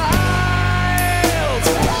the child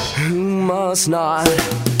who must not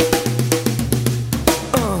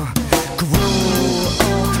grow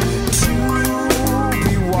up to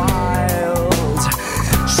be wild.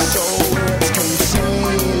 So it's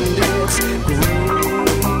contained, it's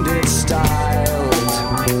groomed, it's styled.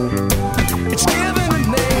 It's given a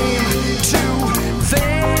name to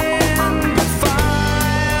then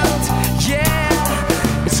defiled.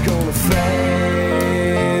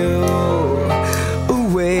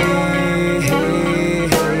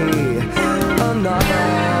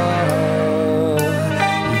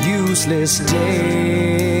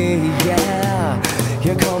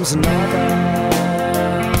 there's another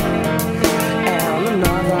and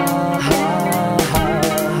another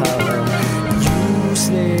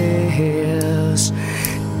useless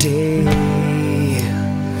day.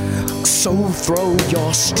 So throw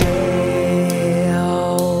your stale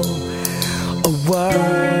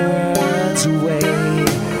words away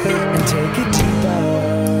and take a deeper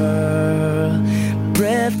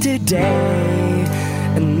breath today.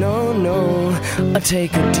 And no,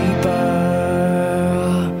 take a deeper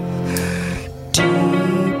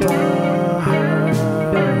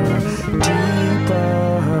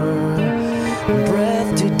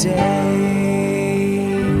breath today.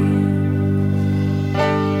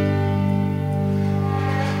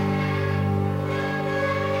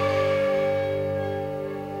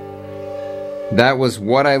 That was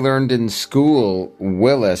What I Learned in School,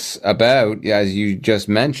 Willis, about, as you just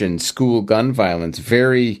mentioned, school gun violence.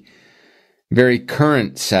 Very, very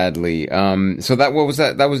current, sadly. So what was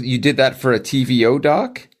that? That was, you did that for a TVO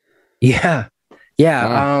doc? Yeah.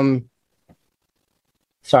 Wow.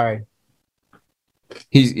 Sorry.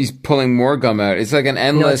 He's pulling more gum out. It's like an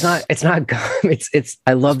endless. No, it's not gum. It's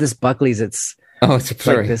I love this Buckley's. It's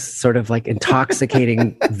sorry. like this sort of like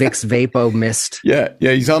intoxicating Vicks Vapo mist. Yeah.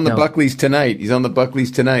 He's on the Buckley's tonight.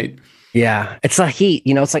 Yeah, it's a heat.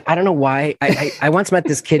 It's like, I don't know why. I once met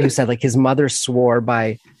this kid who said like his mother swore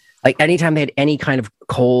by, like, anytime they had any kind of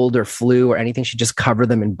cold or flu or anything, she'd just cover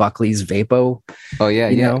them in Buckley's Vapo. Oh yeah,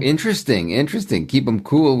 yeah. Interesting. Keep them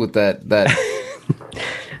cool with that.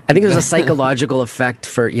 I think there's a psychological effect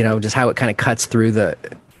for, just how it kind of cuts through the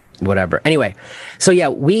whatever. Anyway, so yeah,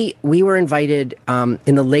 we were invited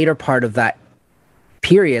in the later part of that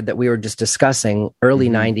period that we were just discussing, early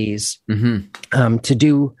 90s, to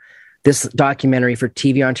do this documentary for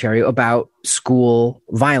TV Ontario about school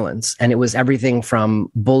violence. And it was everything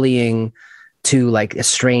from bullying to like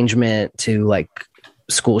estrangement to like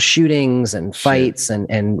school shootings and fights and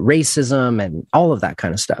racism and all of that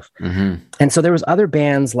kind of stuff. And so there was other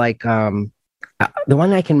bands like the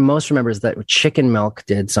one I can most remember is that Chicken Milk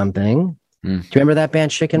did something. Do you remember that band,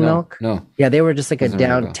 Chicken Milk? No. Yeah, they were just like a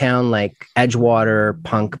downtown like Edgewater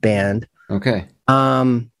punk band. Okay.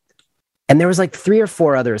 And there was like 3 or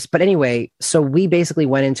 4 others. But anyway, so we basically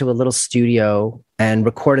went into a little studio and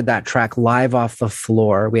recorded that track live off the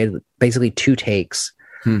floor. We had basically 2 takes.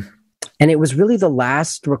 And it was really the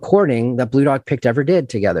last recording that Blue Dog Picked ever did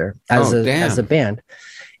together as a band.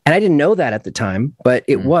 And I didn't know that at the time, but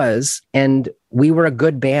it was. And we were a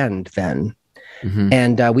good band then.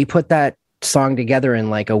 And we put that song together in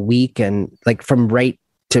like a week, and like from write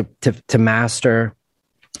to master.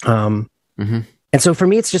 And so for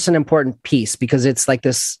me, it's just an important piece because it's like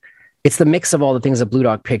this, it's the mix of all the things that Blue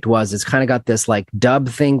Dog Picked was. It's kind of got this like dub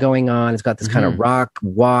thing going on. It's got this kind of rock,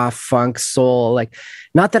 wah, funk, soul. Like,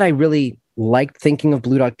 not that I really liked thinking of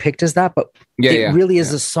Blue Dog Picked as that, but it really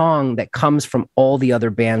is a song that comes from all the other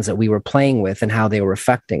bands that we were playing with and how they were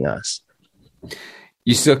affecting us.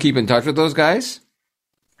 You still keep in touch with those guys?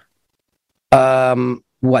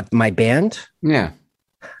 What, my band? Yeah.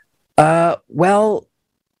 Well,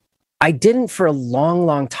 I didn't for a long,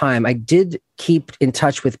 long time. I did keep in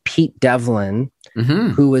touch with Pete Devlin,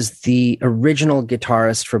 who was the original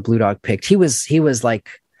guitarist for Blue Dog Picked. He was like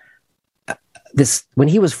this when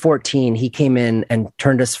he was 14. He came in and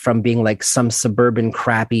turned us from being like some suburban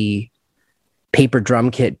crappy paper drum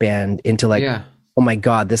kit band into like, oh my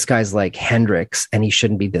God, this guy's like Hendrix, and he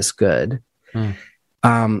shouldn't be this good.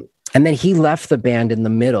 And then he left the band in the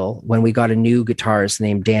middle when we got a new guitarist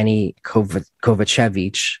named Danny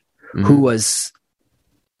Kovacevic, who was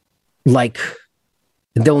like,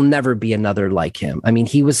 there'll never be another like him. I mean,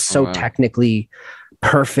 he was so technically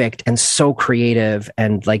perfect and so creative,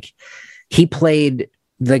 and like he played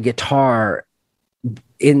the guitar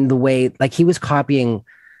in the way, like he was copying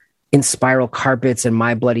In Spiral Carpets and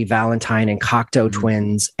My Bloody Valentine and Cocteau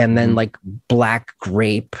Twins, and then like Black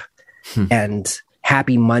Grape and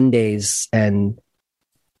Happy Mondays and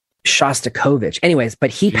Shostakovich. Anyways, but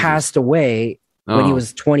he passed away when he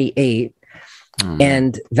was 28.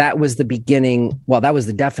 And that was the beginning. Well, that was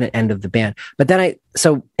the definite end of the band. But then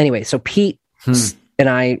so Pete and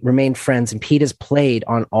I remained friends, and Pete has played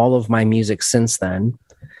on all of my music since then.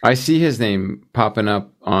 I see his name popping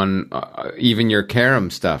up on even your Karam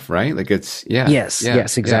stuff, right? Like it's, Yes,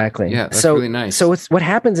 exactly. Yeah, that's really nice. So what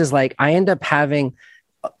happens is like, I end up having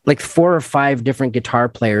like 4 or 5 different guitar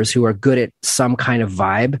players who are good at some kind of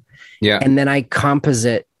vibe. Yeah. And then I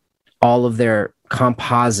composite all of their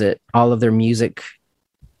music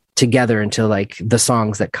together into like the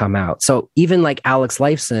songs that come out. So even like Alex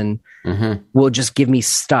Lifeson will just give me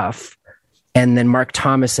stuff, and then Mark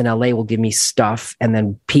Thomas in LA will give me stuff, and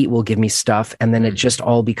then Pete will give me stuff, and then it just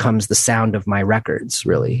all becomes the sound of my records,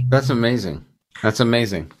 really. That's amazing. That's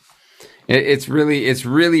amazing. It's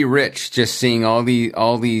really rich just seeing all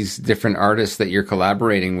these different artists that you're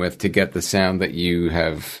collaborating with to get the sound that you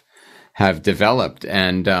have developed,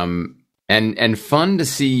 and fun to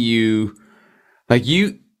see you, like,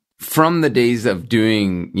 you from the days of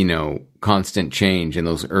doing, you know, Constant Change in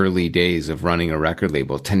those early days of running a record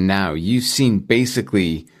label to now. You've seen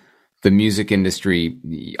basically the music industry,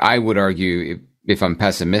 I would argue, if I'm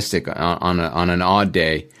pessimistic, on an odd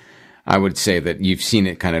day, I would say that you've seen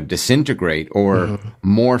it kind of disintegrate or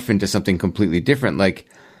morph into something completely different. Like,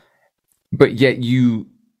 but yet you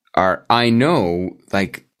are, I know,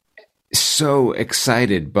 like, so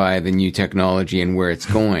excited by the new technology and where it's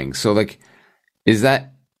going. So, like,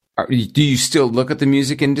 do you still look at the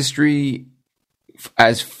music industry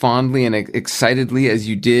as fondly and excitedly as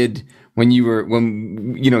you did when you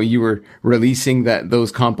were releasing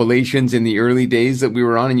those compilations in the early days that we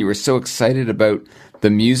were on, and you were so excited about the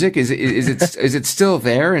music? Is it still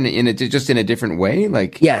there in just in a different way?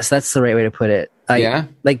 Like, yes, that's the right way to put it.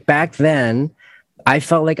 Like back then, I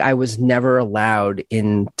felt like I was never allowed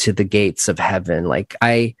into the gates of heaven. Like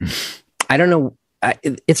I don't know.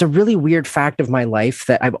 It's a really weird fact of my life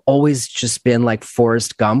that I've always just been like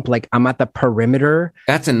Forrest Gump. Like I'm at the perimeter.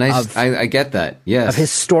 That's a nice. I get that. Yes, of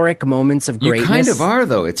historic moments of greatness. You kind of are,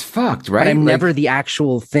 though. It's fucked, right? But I'm never the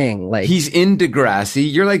actual thing. Like he's in Degrassi.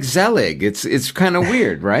 You're like Zelig. It's kind of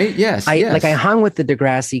weird, right? Yes. I hung with the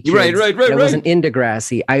Degrassi kids. Right. I wasn't in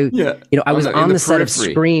Degrassi. I was on the set of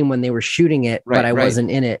Scream when they were shooting it, but I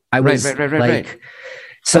wasn't in it. I was right.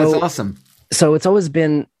 So that's awesome. So it's always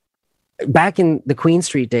been. Back in the Queen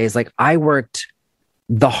Street days, like I worked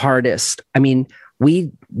the hardest. I mean,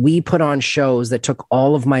 we put on shows that took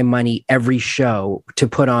all of my money every show to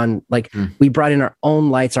put on. Like we brought in our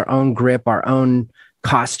own lights, our own grip, our own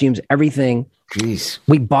costumes, everything. Jeez.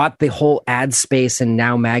 We bought the whole ad space in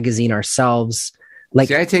Now Magazine ourselves. Like,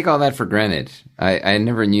 see, I take all that for granted. I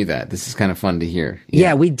never knew that. This is kind of fun to hear.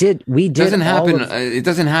 Yeah, we did. It doesn't happen. It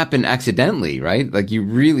doesn't happen accidentally, right? Like you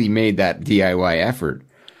really made that DIY effort.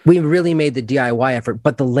 We really made the DIY effort,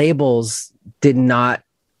 but the labels did not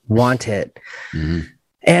want it. Mm-hmm.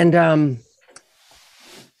 And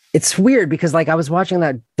it's weird because like I was watching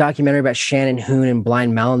that documentary about Shannon Hoon and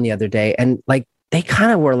Blind Melon the other day, and like they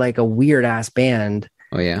kind of were like a weird ass band.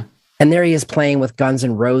 Oh yeah. And there he is playing with Guns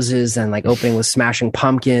N' Roses and like opening with Smashing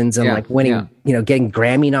Pumpkins and like winning, getting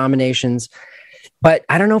Grammy nominations. But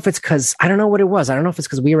I don't know if it's because, I don't know what it was. I don't know if it's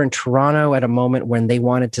because we were in Toronto at a moment when they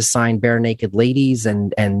wanted to sign Bare Naked Ladies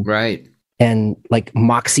and right. And like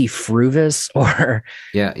Moxie Fruvis or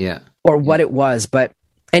what it was. But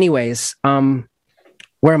anyways,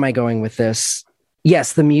 where am I going with this?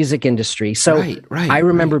 Yes, the music industry. So I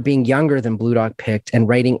remember being younger than Blue Dog Picked and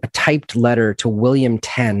writing a typed letter to William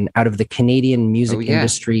Tenn out of the Canadian music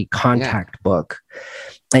industry contact book.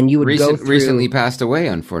 And you would go through, recently passed away,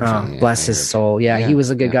 unfortunately. Bless his soul. Yeah, he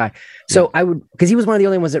was a good guy. So I would, because he was one of the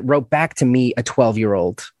only ones that wrote back to me, a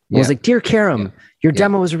 12-year-old. I was like, "Dear Karam, your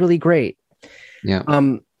demo was really great." Yeah.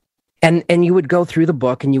 And you would go through the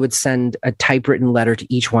book and you would send a typewritten letter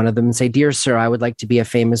to each one of them and say, "Dear sir, I would like to be a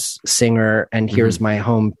famous singer, and here's my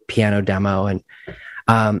home piano demo." And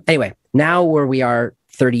anyway, now where we are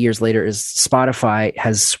 30 years later is Spotify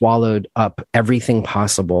has swallowed up everything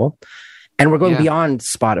possible. And we're going beyond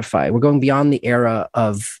Spotify. We're going beyond the era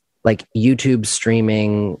of like YouTube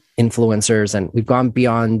streaming influencers. And we've gone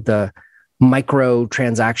beyond the micro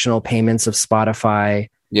transactional payments of Spotify,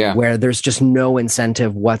 where there's just no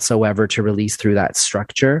incentive whatsoever to release through that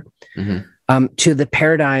structure, to the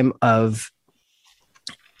paradigm of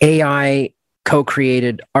AI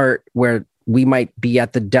co-created art, where we might be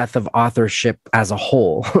at the death of authorship as a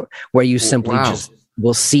whole, where you simply just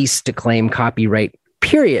will cease to claim copyright,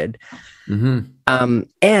 period.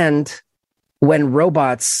 And when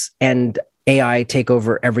robots and AI take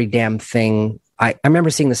over every damn thing, I remember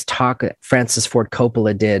seeing this talk that Francis Ford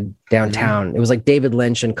Coppola did downtown. It was like David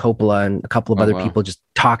Lynch and Coppola and a couple of other people just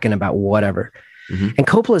talking about whatever. And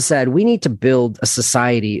Coppola said, we need to build a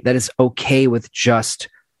society that is okay with just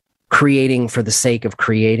creating for the sake of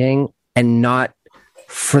creating and not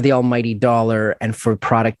for the almighty dollar and for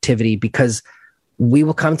productivity, because we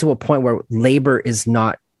will come to a point where labor is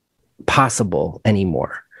not possible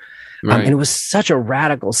anymore. And it was such a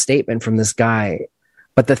radical statement from this guy.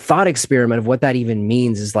 But the thought experiment of what that even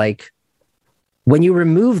means is like, when you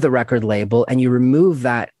remove the record label and you remove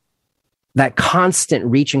that constant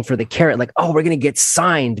reaching for the carrot, like, oh, we're going to get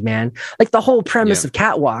signed, man. Like the whole premise of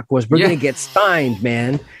Catwalk was we're going to get signed,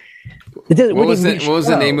 man. What was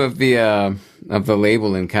the name of the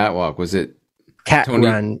label in Catwalk? Was it Cat Tony-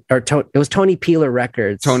 Run or it was Tony Peeler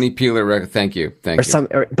Records. Tony Peeler record? Thank you.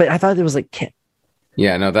 But I thought it was like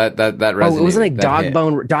Yeah, no, that resonated. it wasn't like that hit.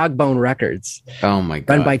 Dogbone Records. Oh my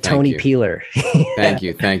god! Run by thank Tony you. Peeler. Thank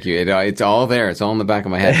you. It's all there. It's all in the back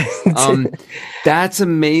of my head. That's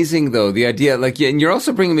amazing, though. The idea, like, yeah, and you're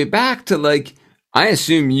also bringing me back to, like, I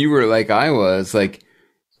assume you were like I was, like,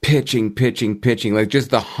 pitching, like just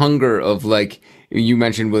the hunger of, like, you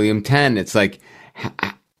mentioned William Tenn. It's like,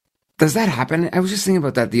 does that happen? I was just thinking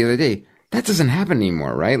about that the other day. That doesn't happen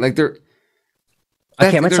anymore, right? Like,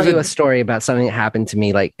 Okay, I'm going to tell you a story about something that happened to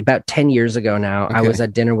me like about 10 years ago now. I was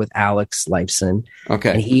at dinner with Alex Lifeson. Okay.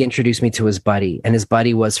 And he introduced me to his buddy. And his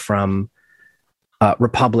buddy was from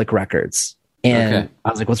Republic Records. And I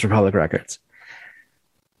was like, what's Republic Records?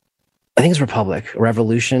 I think it's Republic,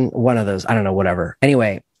 Revolution, one of those. I don't know, whatever.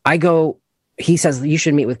 Anyway, he says, you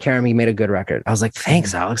should meet with Karam. He made a good record. I was like,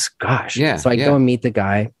 thanks, Alex. Gosh. Yeah. So I go and meet the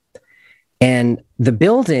guy. And the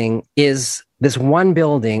building is this one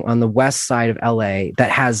building on the west side of LA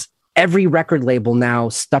that has every record label now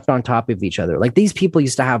stuffed on top of each other. Like these people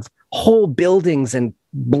used to have whole buildings and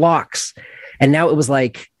blocks. And now it was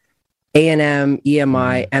like A&M,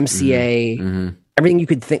 EMI, MCA, everything you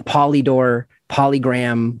could think, Polydor,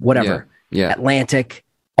 Polygram, whatever, Atlantic,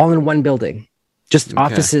 all in one building, just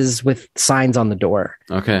offices with signs on the door.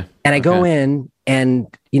 Okay. And I go in and,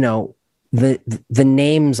 you know, the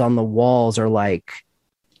names on the walls are like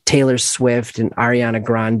Taylor Swift and Ariana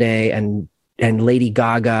Grande and Lady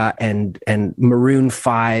Gaga and Maroon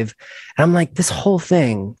 5. And I'm like, this whole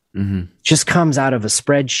thing just comes out of a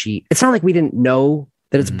spreadsheet. It's not like we didn't know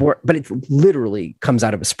that it's but it literally comes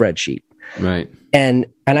out of a spreadsheet. Right. And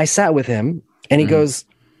I sat with him and he goes,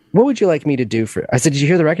 what would you like me to do for it? I said, did you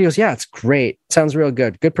hear the record? He goes, yeah, it's great. Sounds real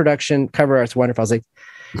good. Good production. Cover art's wonderful. I was like,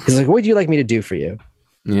 he's like, what would you like me to do for you?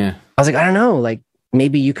 Yeah. I was like, I don't know. Like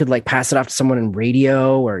maybe you could like pass it off to someone in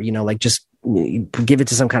radio or, you know, like just give it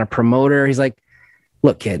to some kind of promoter. He's like,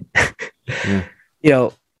 look, kid, you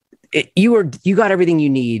know, you got everything you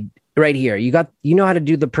need right here. You know how to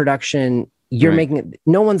do the production. You're making it.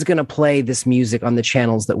 No one's going to play this music on the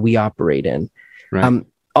channels that we operate in. Right.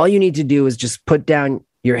 All you need to do is just put down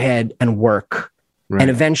your head and work. Right.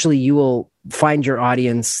 And eventually you will find your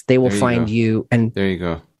audience. They will find you. And there you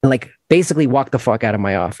go. And like basically walk the fuck out of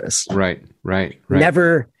my office. Right.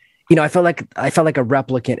 Never, you know, I felt like a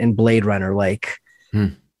replicant in Blade Runner, like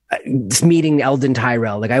just meeting Eldon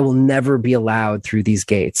Tyrell. Like I will never be allowed through these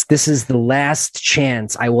gates. This is the last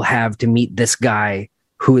chance I will have to meet this guy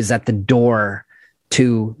who is at the door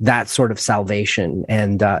to that sort of salvation.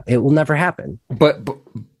 And it will never happen.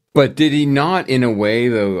 But did he not, in a way,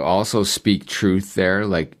 though, also speak truth there,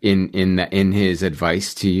 like in his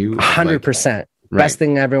advice to you? 100%. Best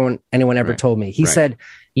thing anyone ever told me. He said,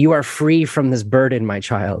 "You are free from this burden, my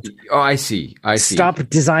child." Oh, I see. Stop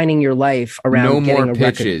designing your life around no getting more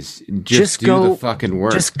pitches. Just do the fucking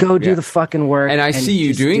work. Just go do the fucking work. And I see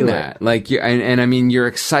you doing that. Like, and I mean, you're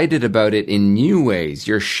excited about it in new ways.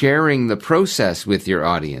 You're sharing the process with your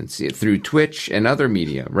audience through Twitch and other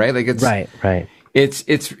media, right? Like, it's right. It's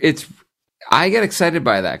I get excited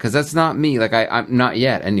by that because that's not me. Like I'm not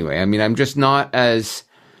yet anyway. I mean, I'm just not as,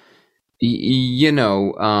 you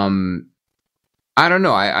know, I don't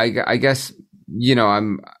know. I guess, you know,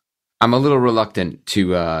 I'm a little reluctant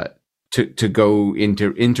to go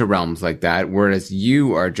into realms like that. Whereas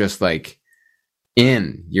you are just like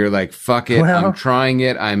you're like, fuck it. Well, I'm trying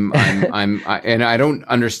it. I'm and I don't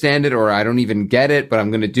understand it or I don't even get it, but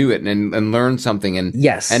I'm going to do it and learn something and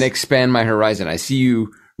expand my horizon. I see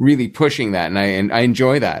you really pushing that and I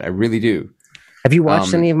enjoy that. I really do. Have you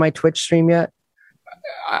watched any of my Twitch stream yet?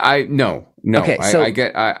 No. Okay, so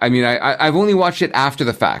I've only watched it after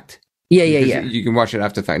the fact. Yeah. You can watch it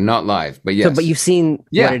after the fact, not live, but yes. So, but you've seen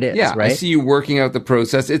what it is, right? I see you working out the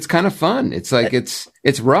process. It's kind of fun. It's like, it's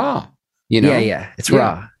raw, you know? Yeah. It's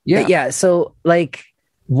raw. Yeah. So like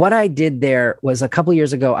what I did there was a couple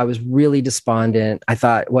years ago, I was really despondent. I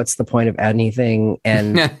thought, what's the point of anything?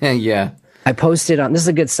 And I posted on, this is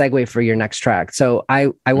a good segue for your next track. So I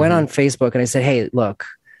went on Facebook and I said, hey, look,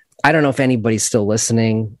 I don't know if anybody's still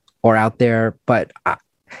listening or out there, but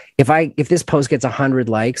if this post gets 100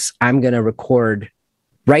 likes, I'm going to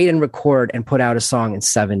write and record and put out a song in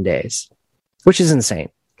 7 days, which is insane.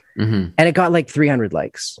 And it got like 300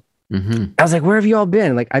 likes. I was like, where have you all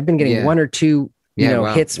been? Like I've been getting one or two,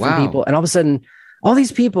 hits from people. And all of a sudden, all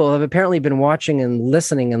these people have apparently been watching and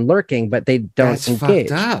listening and lurking, but they don't engage.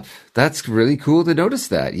 Fucked up. That's really cool to notice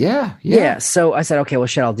that. Yeah. So I said, okay, well,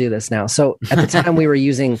 shit, I'll do this now. So at the time we were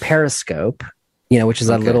using Periscope which is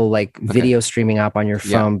a Okay. little like video streaming app on your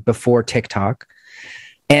phone before TikTok.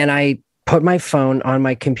 And I put my phone on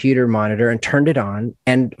my computer monitor and turned it on.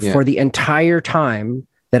 And for the entire time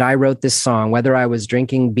that I wrote this song, whether I was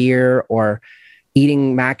drinking beer or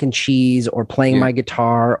eating mac and cheese or playing my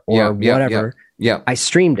guitar or whatever, I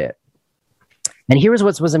streamed it. And here's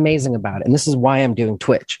what was amazing about it. And this is why I'm doing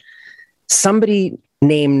Twitch. Somebody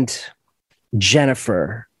named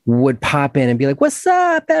Jennifer would pop in and be like, "What's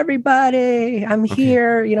up, everybody? I'm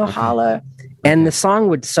here, holla." And the song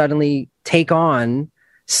would suddenly take on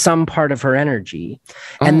some part of her energy.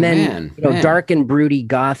 And then, dark and broody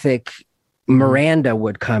gothic Miranda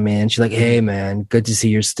would come in. She's like, "Hey, man, good to see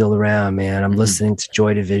you're still around, man. I'm listening to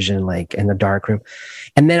Joy Division, like in the dark room."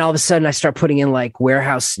 And then all of a sudden I start putting in like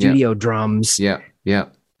warehouse studio drums.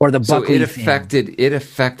 Or the Buckley it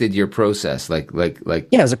affected your process, like it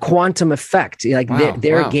was a quantum effect. Like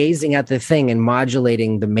they're gazing at the thing and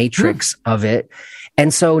modulating the matrix of it.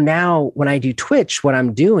 And so now when I do Twitch, what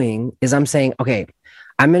I'm doing is I'm saying, okay,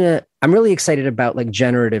 I'm really excited about like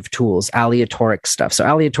generative tools, aleatoric stuff. So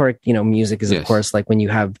aleatoric, music is of course like when you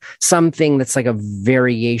have something that's like a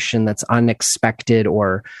variation that's unexpected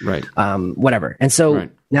or whatever. And so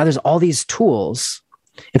now there's all these tools.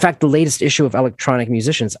 In fact, the latest issue of Electronic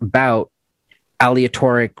Musicians about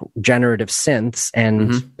aleatoric generative synths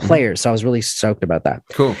and players. So I was really stoked about that.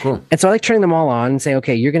 Cool. And so I like turning them all on and saying,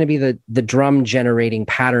 okay, you're going to be the drum generating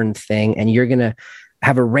pattern thing, and you're going to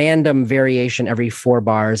have a random variation every 4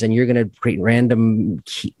 bars, and you're going to create random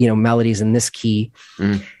key, melodies in this key.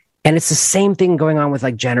 And it's the same thing going on with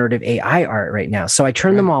like generative AI art right now. So I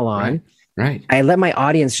turn them all on. I let my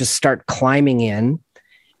audience just start climbing in.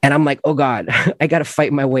 And I'm like, oh God, I got to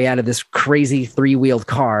fight my way out of this crazy 3-wheeled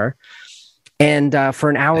car. And for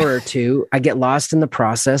an hour or two, I get lost in the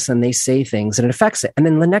process and they say things and it affects it. And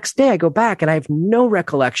then the next day I go back and I have no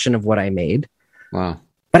recollection of what I made. Wow.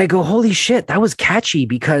 But I go, holy shit, that was catchy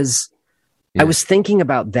because I was thinking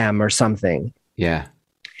about them or something. Yeah.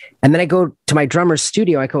 And then I go to my drummer's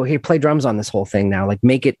studio. I go, hey, play drums on this whole thing now. Like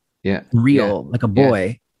make it real, like a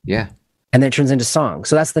boy. Yeah. And then it turns into song.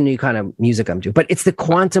 So that's the new kind of music I'm doing. But it's the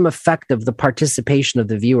quantum effect of the participation of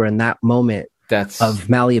the viewer in that moment of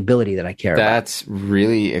malleability that I care about. That's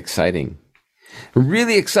really exciting.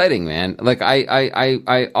 Really exciting, man. Like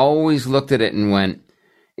I always looked at it and went,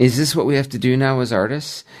 is this what we have to do now as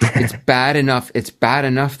artists? It's bad enough. It's bad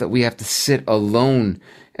enough that we have to sit alone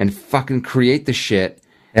and fucking create the shit.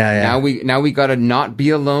 Now we got to not be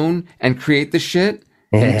alone and create the shit.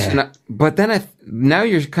 But then now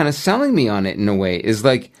you're kind of selling me on it in a way. Is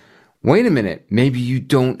like, wait a minute, maybe you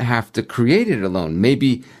don't have to create it alone.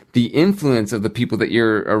 Maybe the influence of the people that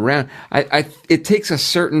you're around. It takes a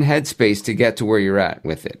certain headspace to get to where you're at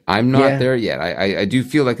with it. I'm not there yet. I do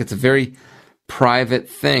feel like it's a very private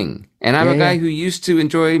thing, and I'm a guy who used to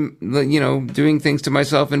enjoy, doing things to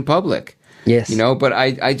myself in public. Yes, but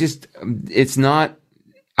I just, it's not.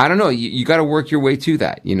 I don't know. You got to work your way to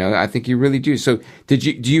that. I think you really do. So do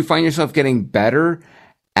you find yourself getting better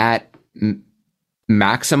at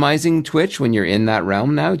maximizing Twitch when you're in that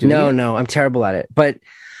realm now? No, I'm terrible at it. But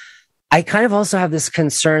I kind of also have this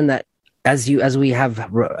concern that as we have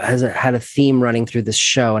had a theme running through this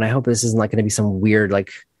show, and I hope this isn't like going to be some weird,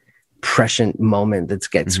 like prescient moment that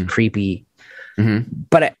gets creepy.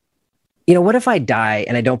 But what if I die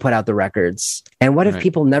and I don't put out the records? And what if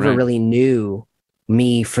people never really knew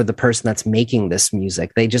me for the person that's making this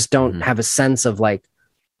music? They just don't have a sense of like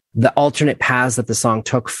the alternate paths that the song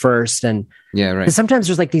took first. And sometimes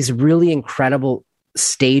there's like these really incredible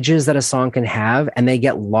stages that a song can have, and they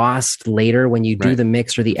get lost later when you do the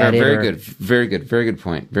mix or the edit. Very good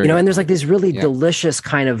point. And there's like these really delicious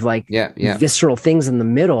kind of like visceral things in the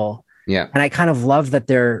middle. And I kind of love that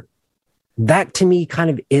that to me kind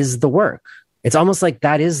of is the work. It's almost like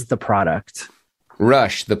that is the product.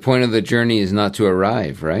 Rush, the point of the journey is not to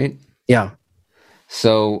arrive, right? Yeah.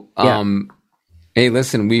 So, hey,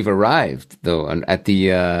 listen, we've arrived though at the.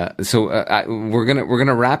 We're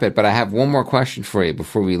gonna wrap it, but I have one more question for you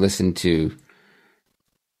before we listen to.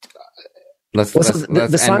 The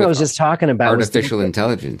song I was just talking about artificial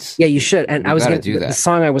intelligence. Yeah, you should. And I was going to do that. The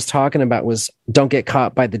song I was talking about was "Don't Get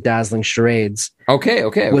Caught by the Dazzling Charades." Okay.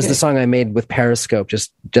 Was the song I made with Periscope,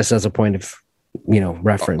 just as a point of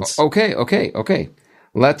reference. Okay.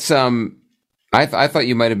 Let's I thought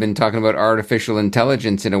you might have been talking about artificial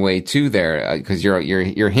intelligence in a way too there, because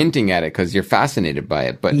you're hinting at it because you're fascinated by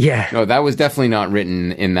it. But no, that was definitely not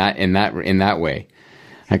written in that way.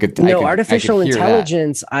 Artificial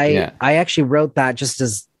intelligence. I actually wrote that just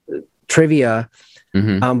as trivia.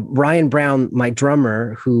 Ryan Brown, my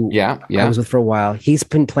drummer, who I was with for a while, he's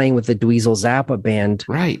been playing with the Dweezil Zappa band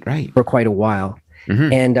Right. for quite a while.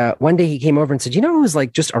 And one day he came over and said, you know who was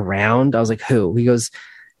like just around? I was like, who? He goes,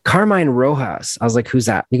 Carmine Rojas. I was like, who's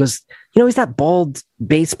that? He goes, you know, he's that bald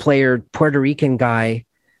bass player, Puerto Rican guy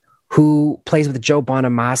who plays with Joe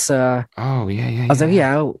Bonamassa. Oh, yeah. I was like,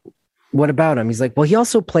 yeah, what about him? He's like, well, he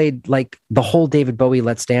also played like the whole David Bowie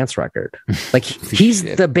Let's Dance record. Like he's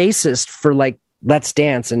the bassist for like Let's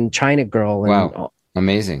Dance and China Girl. And, wow.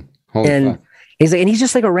 Amazing. Holy fuck. He's like, and he's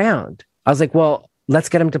just like around. I was like, well, let's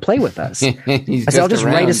get him to play with us. I said, I'll just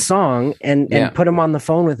write a song and put him on the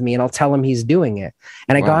phone with me and I'll tell him he's doing it.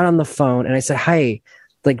 And I got on the phone and I said, hi,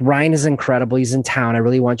 like Ryan is incredible. He's in town. I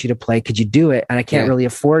really want you to play. Could you do it? And I can't really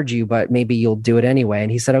afford you, but maybe you'll do it anyway.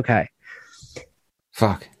 And he said, okay.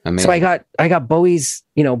 Fuck. Amazing. So I got Bowie's,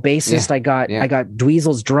 bassist. I got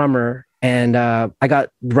Dweezil's drummer, and I got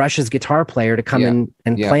Rush's guitar player to come in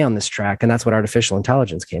and play on this track. And that's what Artificial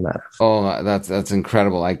Intelligence came out of. Oh, that's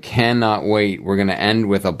incredible. I cannot wait. We're going to end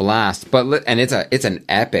with a blast, and it's an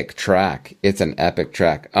epic track. It's an epic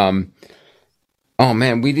track. Oh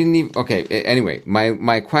man, we didn't even, okay. Anyway,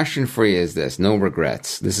 my question for you is this, no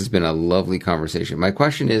regrets. This has been a lovely conversation. My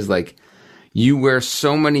question is like, you wear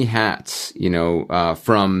so many hats,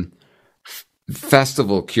 from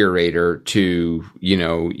festival curator to, we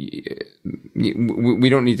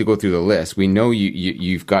don't need to go through the list. We know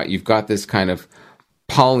you've got this kind of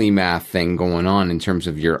polymath thing going on in terms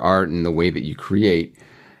of your art and the way that you create,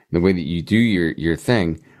 the way that you do your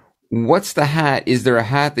thing. What's the hat? Is there a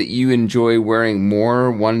hat that you enjoy wearing more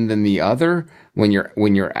one than the other when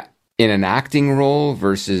you're in an acting role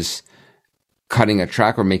versus cutting a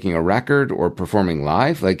track or making a record or performing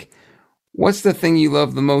live? Like, what's the thing you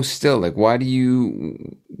love the most still? Like, what do you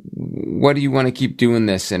want to keep doing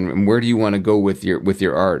this, and where do you want to go with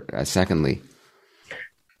your art? Secondly,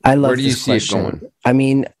 I love where do you this see question. it going? I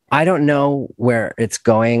mean, I don't know where it's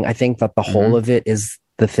going. I think that the whole of it is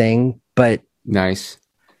the thing, but nice.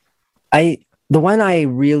 The one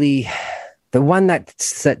that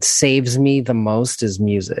saves me the most is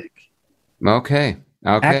music. Okay.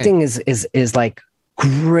 Acting is like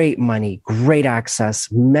great money, great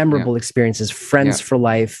access, memorable experiences, friends for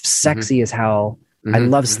life, sexy as hell. I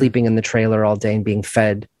love sleeping in the trailer all day and being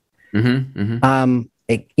fed.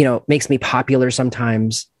 It makes me popular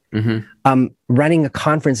sometimes. Running a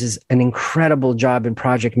conference is an incredible job in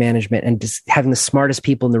project management and just having the smartest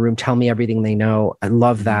people in the room tell me everything they know. I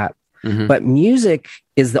love that. But music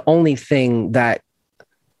is the only thing that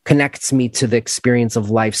connects me to the experience of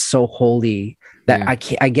life so wholly that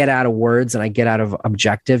I get out of words and I get out of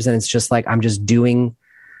objectives, and it's just like I'm just doing.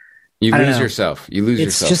 You lose yourself.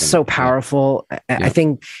 It's just so powerful. I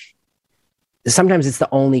think sometimes it's the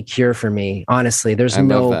only cure for me. Honestly, there's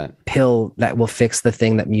no pill that will fix the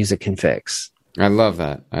thing that music can fix. I love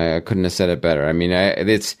that. I couldn't have said it better. I mean,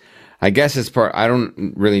 I guess it's part. I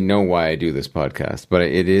don't really know why I do this podcast, but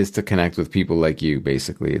it is to connect with people like you.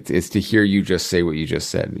 Basically, it's to hear you just say what you just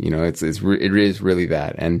said. It is really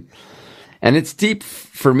that, and it's deep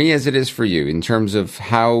for me as it is for you in terms of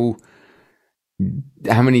how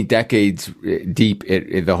many decades deep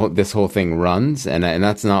this whole thing runs, and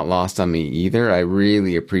that's not lost on me either. I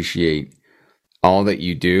really appreciate all that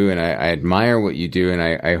you do, and I admire what you do, and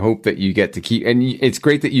I hope that you get to keep, and it's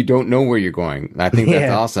great that you don't know where you're going. I think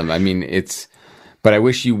that's awesome. I mean, but I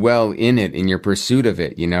wish you well in it, in your pursuit of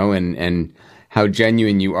it, and how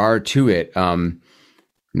genuine you are to it.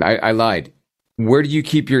 I lied. Where do you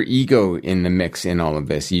keep your ego in the mix in all of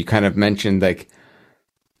this? You kind of mentioned like,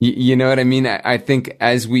 you know what I mean? I think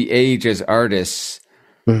as we age as artists,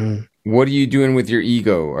 what are you doing with your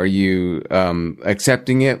ego? Are you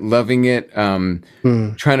accepting it, loving it, trying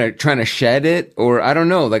to shed it, or I don't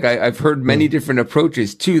know? Like I've heard many different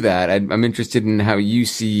approaches to that. I'm interested in how you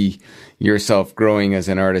see yourself growing as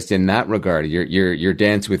an artist in that regard. Your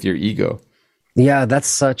dance with your ego. Yeah, that's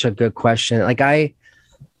such a good question. Like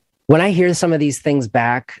when I hear some of these things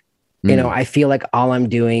back, I feel like all I'm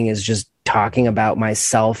doing is just talking about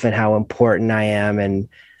myself and how important I am, and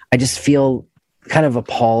I just feel kind of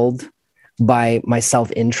appalled by my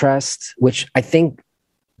self-interest, which I think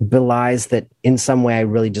belies that in some way I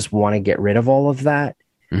really just want to get rid of all of that.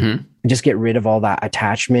 Just get rid of all that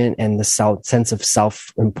attachment and the sense of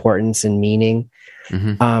self-importance and meaning.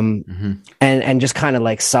 And just kind of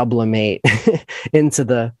like sublimate into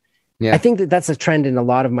the, I think that's a trend in a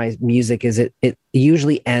lot of my music is it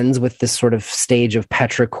usually ends with this sort of stage of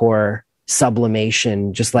petrichor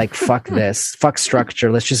sublimation, just like, fuck this, fuck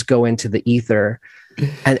structure. Let's just go into the ether.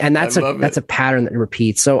 And that's a pattern that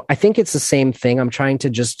repeats. So I think it's the same thing. I'm trying to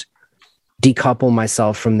just decouple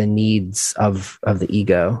myself from the needs of the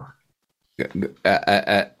ego.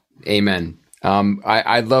 Amen.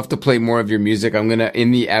 I'd love to play more of your music. In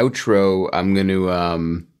the outro, I'm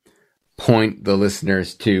gonna point the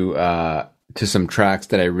listeners to some tracks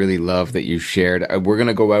that I really love that you shared. We're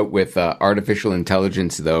gonna go out with Artificial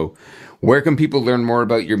Intelligence, though. Where can people learn more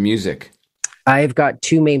about your music? I've got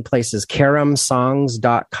two main places,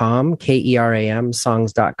 keramsongs.com, Keram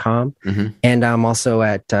songs.com. Mm-hmm. And I'm also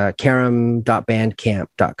at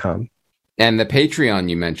keram.bandcamp.com. And the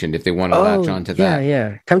Patreon you mentioned, if they want to latch onto that.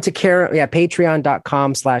 Yeah. Come to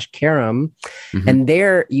patreon.com/Keram. Mm-hmm. And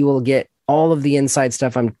there you will get all of the inside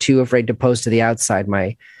stuff I'm too afraid to post to the outside.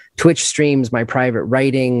 My Twitch streams, my private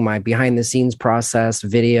writing, my behind the scenes process,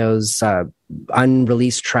 videos,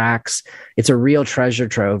 unreleased tracks. It's a real treasure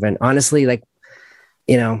trove. And honestly, like,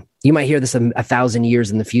 you know, you might hear this 1,000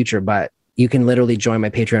 years in the future, but you can literally join my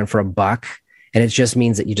Patreon for $1. And it just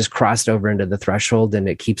means that you just crossed over into the threshold, and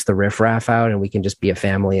it keeps the riffraff out, and we can just be a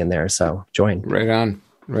family in there. So join. Right on.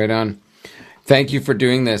 Thank you for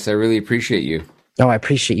doing this. I really appreciate you. Oh, I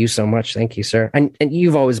appreciate you so much. Thank you, sir. And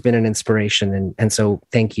you've always been an inspiration. And so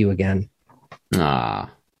thank you again. You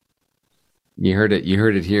heard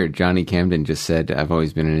it here. Johnny Camden just said, I've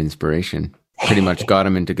always been an inspiration. Pretty much got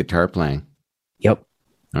him into guitar playing. Yep.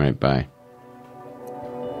 All right. Bye.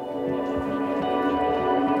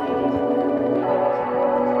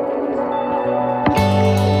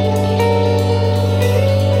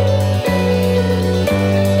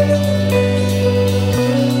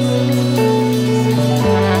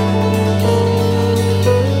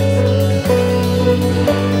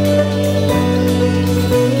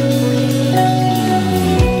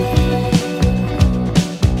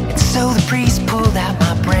 So the priest pulled out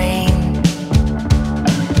my brain,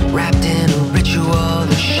 wrapped in a ritual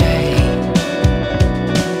of shame.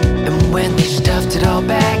 And when they stuffed it all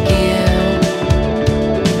back in,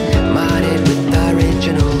 modded with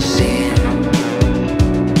original sin,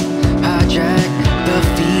 I drank the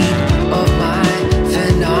feed of my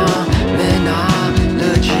phenomenology.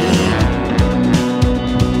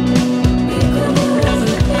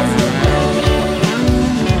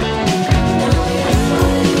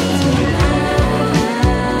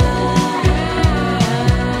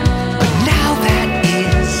 Now that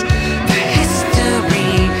is the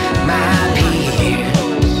history, my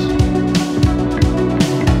peers.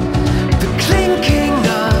 The clinking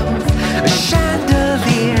of a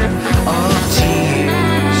chandelier of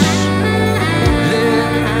tears.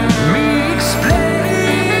 Let me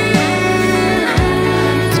explain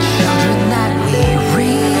the children that we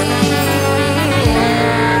rear,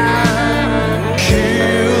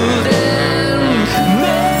 killed and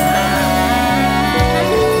made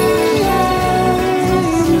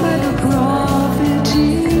by the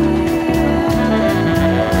profiteer.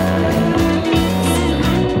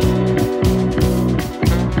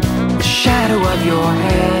 The shadow of your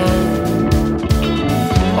hand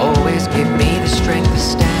always give me the strength to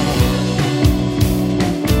stand.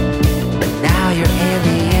 But now you're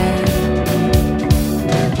alien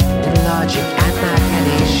in logic and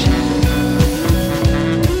machination.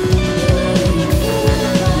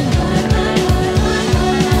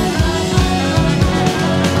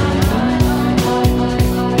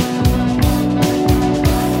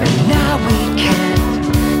 And now we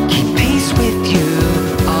can't keep pace with you.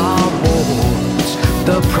 Our wars,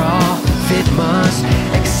 the prophet must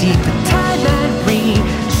exceed the time and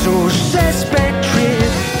resources spectrally.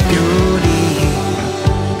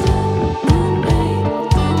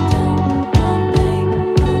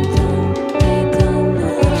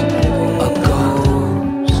 A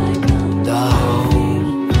ghost, the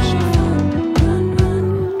host,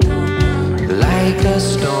 like a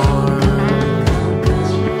storm.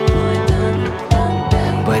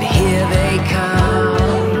 But here they come.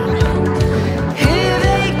 Here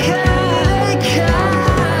they come.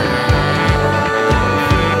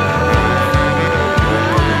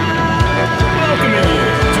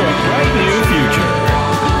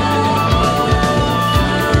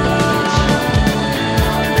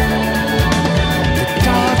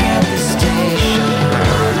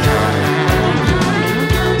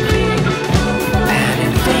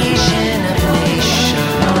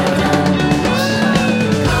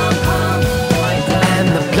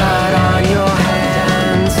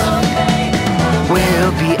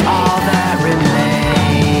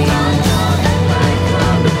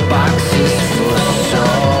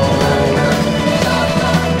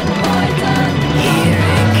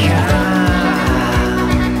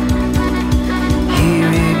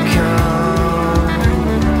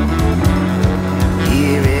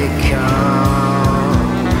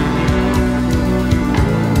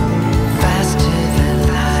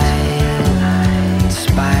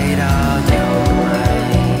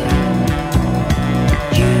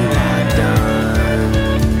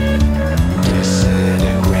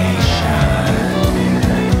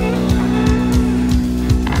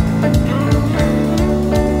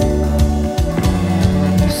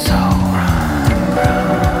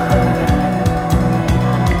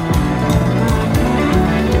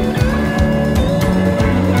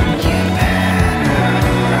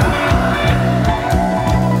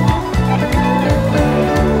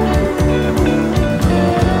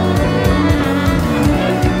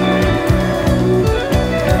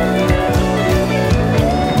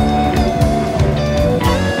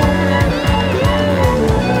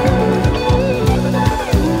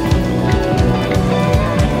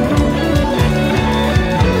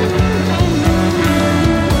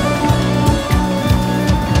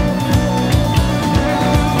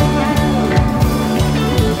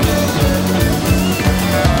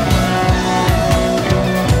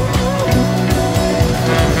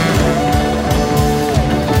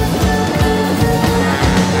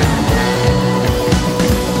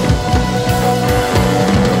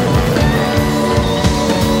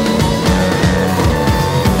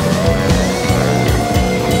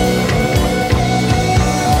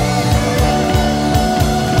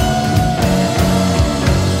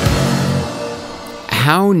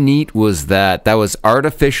 How neat was that? That was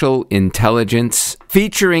Artificial Intelligence,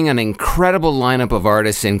 featuring an incredible lineup of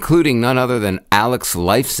artists, including none other than Alex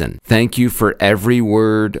Lifeson. Thank you for every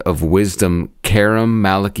word of wisdom, Karam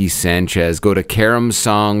Maliki Sanchez. Go to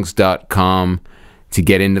karamsongs.com to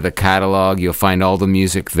get into the catalog. You'll find all the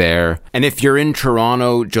music there. And if you're in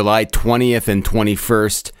Toronto, July 20th and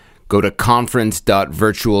 21st, go to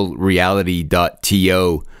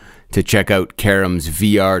conference.virtualreality.to to check out Karam's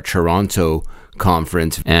VR Toronto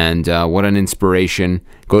conference. And what an inspiration.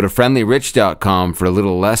 Go to friendlyrich.com for a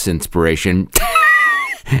little less inspiration.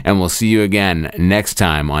 And we'll see you again next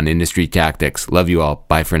time on Industry Tactics. Love you all.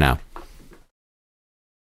 Bye for now.